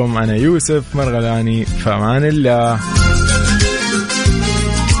معاكم، أنا يوسف مرغلاني، فأمان الله.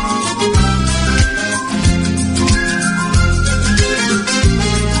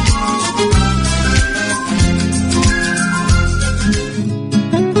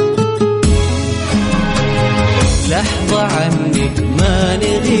 لحظة عنك ما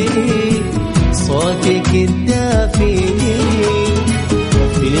نغيب، صوتك الدافي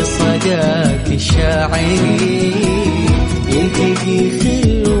في صداك الشاعري، يلتقي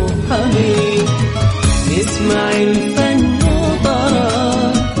خل وحبيب، نسمع الفن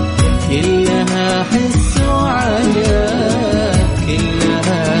وطرب، كلها حس وعجب،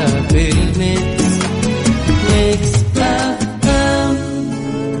 كلها في الميكس، ميكس أف أم.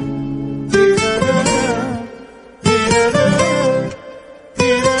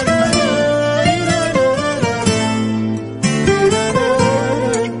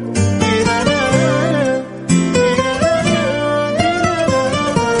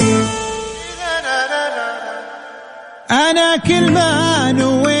 أنا كل ما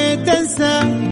نوي